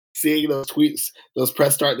loved seeing those tweets, those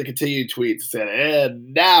Press Start to Continue tweets. Said,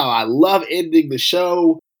 and now I love ending the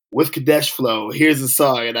show with Kadesh Flow. Here's a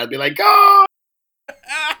song, and I'd be like, oh.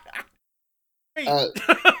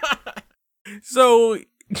 So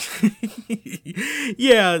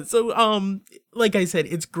yeah, so like I said,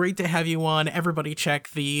 it's great to have you on. Everybody check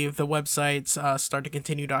the websites,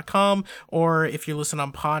 starttocontinue.com, or if you listen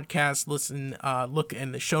on podcasts, look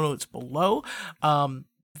in the show notes below.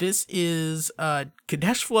 This is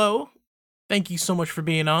Kadesh Flow. Thank you so much for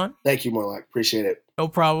being on. Thank you, Morlock. Appreciate it. No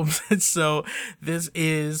problem. So this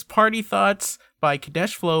is Party Thoughts by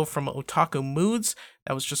Kadesh Flow from Otaku Moods.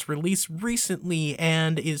 That was just released recently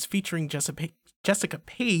and is featuring Jessica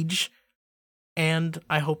Page. And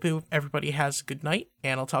I hope everybody has a good night,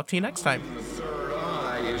 and I'll talk to you next time. The third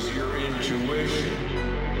eye is your intuition.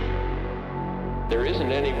 There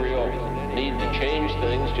isn't any real need to change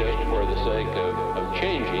things just for the sake of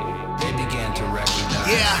changing. They began to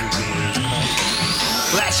recognize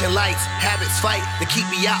flashing lights, habits fight to keep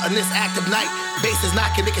me out in this active night. Bases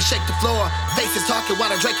knocking, they can shake the floor. Faces talking while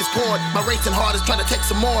the drink is poured. My racing heart is trying to take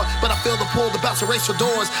some more, but I feel the pull, the bounce erase for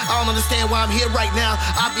doors. I don't understand why I'm here right now.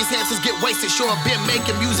 Obvious answers get wasted. Sure, I've been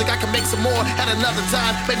making music, I can make some more at another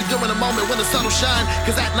time. Maybe during a moment when the sun will shine.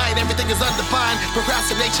 Cause at night everything is undefined.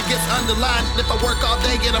 Procrastination gets underlined. And if I work all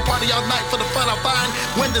day, get a party all night for the fun I find.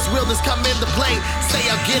 When does realness come into play? Say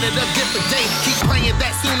I'll get it a different day. Keep praying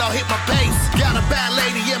that soon I'll hit my pace. Got a bad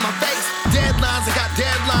lady in my face. Deadlines, I got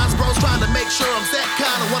deadlines. Bros trying to make sure I'm set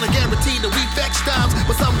kinda wanna guarantee the we fetch times.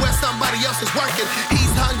 But somewhere somebody else is working.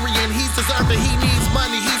 He's hungry and he's deserving. He needs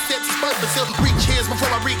money, he sets his purpose. He'll reach his before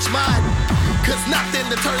I reach mine. Cause nothing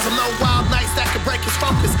deters him, no wild nights that can break his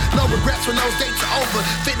focus. No regrets when those dates are over.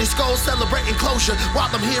 Fitness goals celebrating closure. While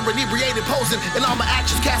I'm here inebriated posing. And all my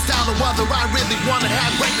actions cast out on whether I really wanna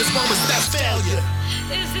have greatness moments. That's failure.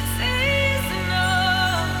 Is it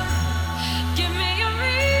seasonal? Give me a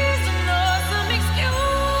reason or some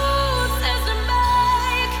excuses to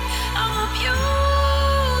make. I'm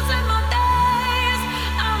abusing my days.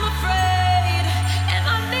 I'm afraid and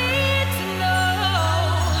I need to know.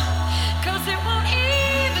 Cause it won't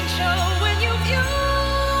even show when you view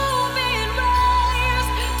me in rays.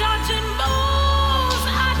 Dodging moves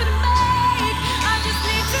I could make. I just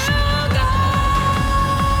need to go.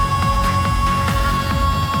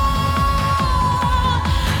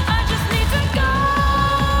 I just need to go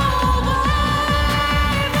away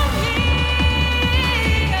from here.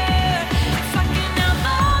 Sucking out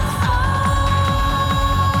the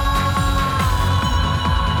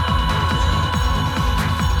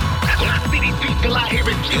I see these people out here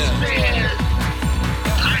excuses.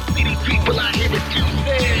 I see these people out here excuses.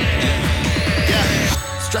 Yeah.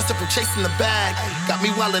 Stressing from chasing the bag. Got me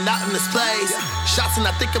wildin' out in this place. Shots and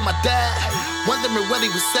I think of my dad. Wondering what he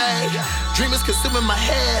would say. Dreamers consuming my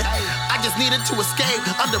head. I just needed to escape.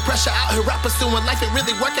 Under pressure out here rappers doing life ain't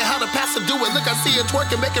really working. How to pass or do it. Look, I see it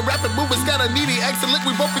twerking, making rapid movements. Got a needy exit. Look,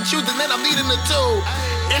 we both been choosing, then I'm needing it too.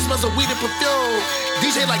 It smells of weed and perfume.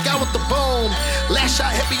 DJ like God with the boom. Last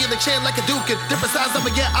shot hit me in the chin like a duke. Different sides of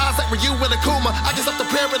me, yeah, eyes like Ryu and Akuma. I just up the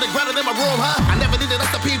prayer and the grounded in my room, huh? I never needed us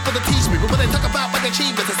to people to teach me. But when they talk about my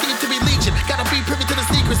achievements, it seem to be leeching. Gotta be privy to the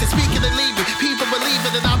secrets. They speaking and leave me. People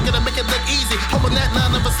believing that I'm gonna make it look easy. Hoping that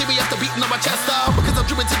none of us see me after beating on my chest off. Because I'm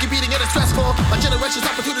driven to keep beating and it's stressful. My generation's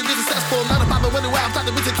opportunity is successful. Not a problem anywhere I'm trying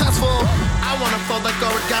to be successful. I wanna fold like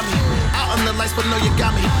origami. Out on the the lights, but know you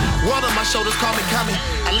got me. World on my shoulders, call me coming.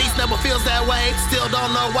 At least never feels that way. Still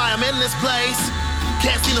don't know why I'm in this place.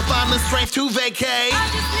 Can't seem to find the strength to vacate. I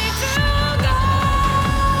just need to go.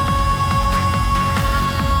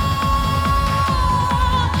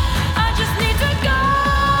 I just need to go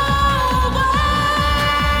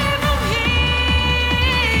away from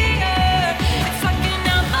here. It's sucking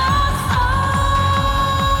out my soul.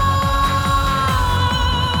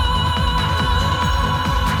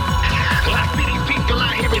 I see these people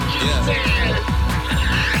out here refusing.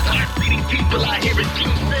 I see these people out here refusing.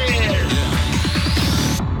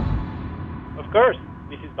 Of course,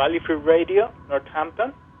 this is Valley Free Radio,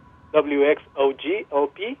 Northampton,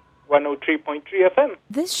 WXOG-LP 103.3 FM.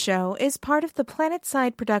 This show is part of the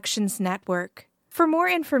PlanetSide Productions Network. For more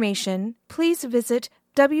information, please visit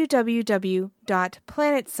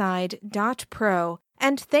www.planetside.pro,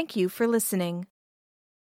 and thank you for listening.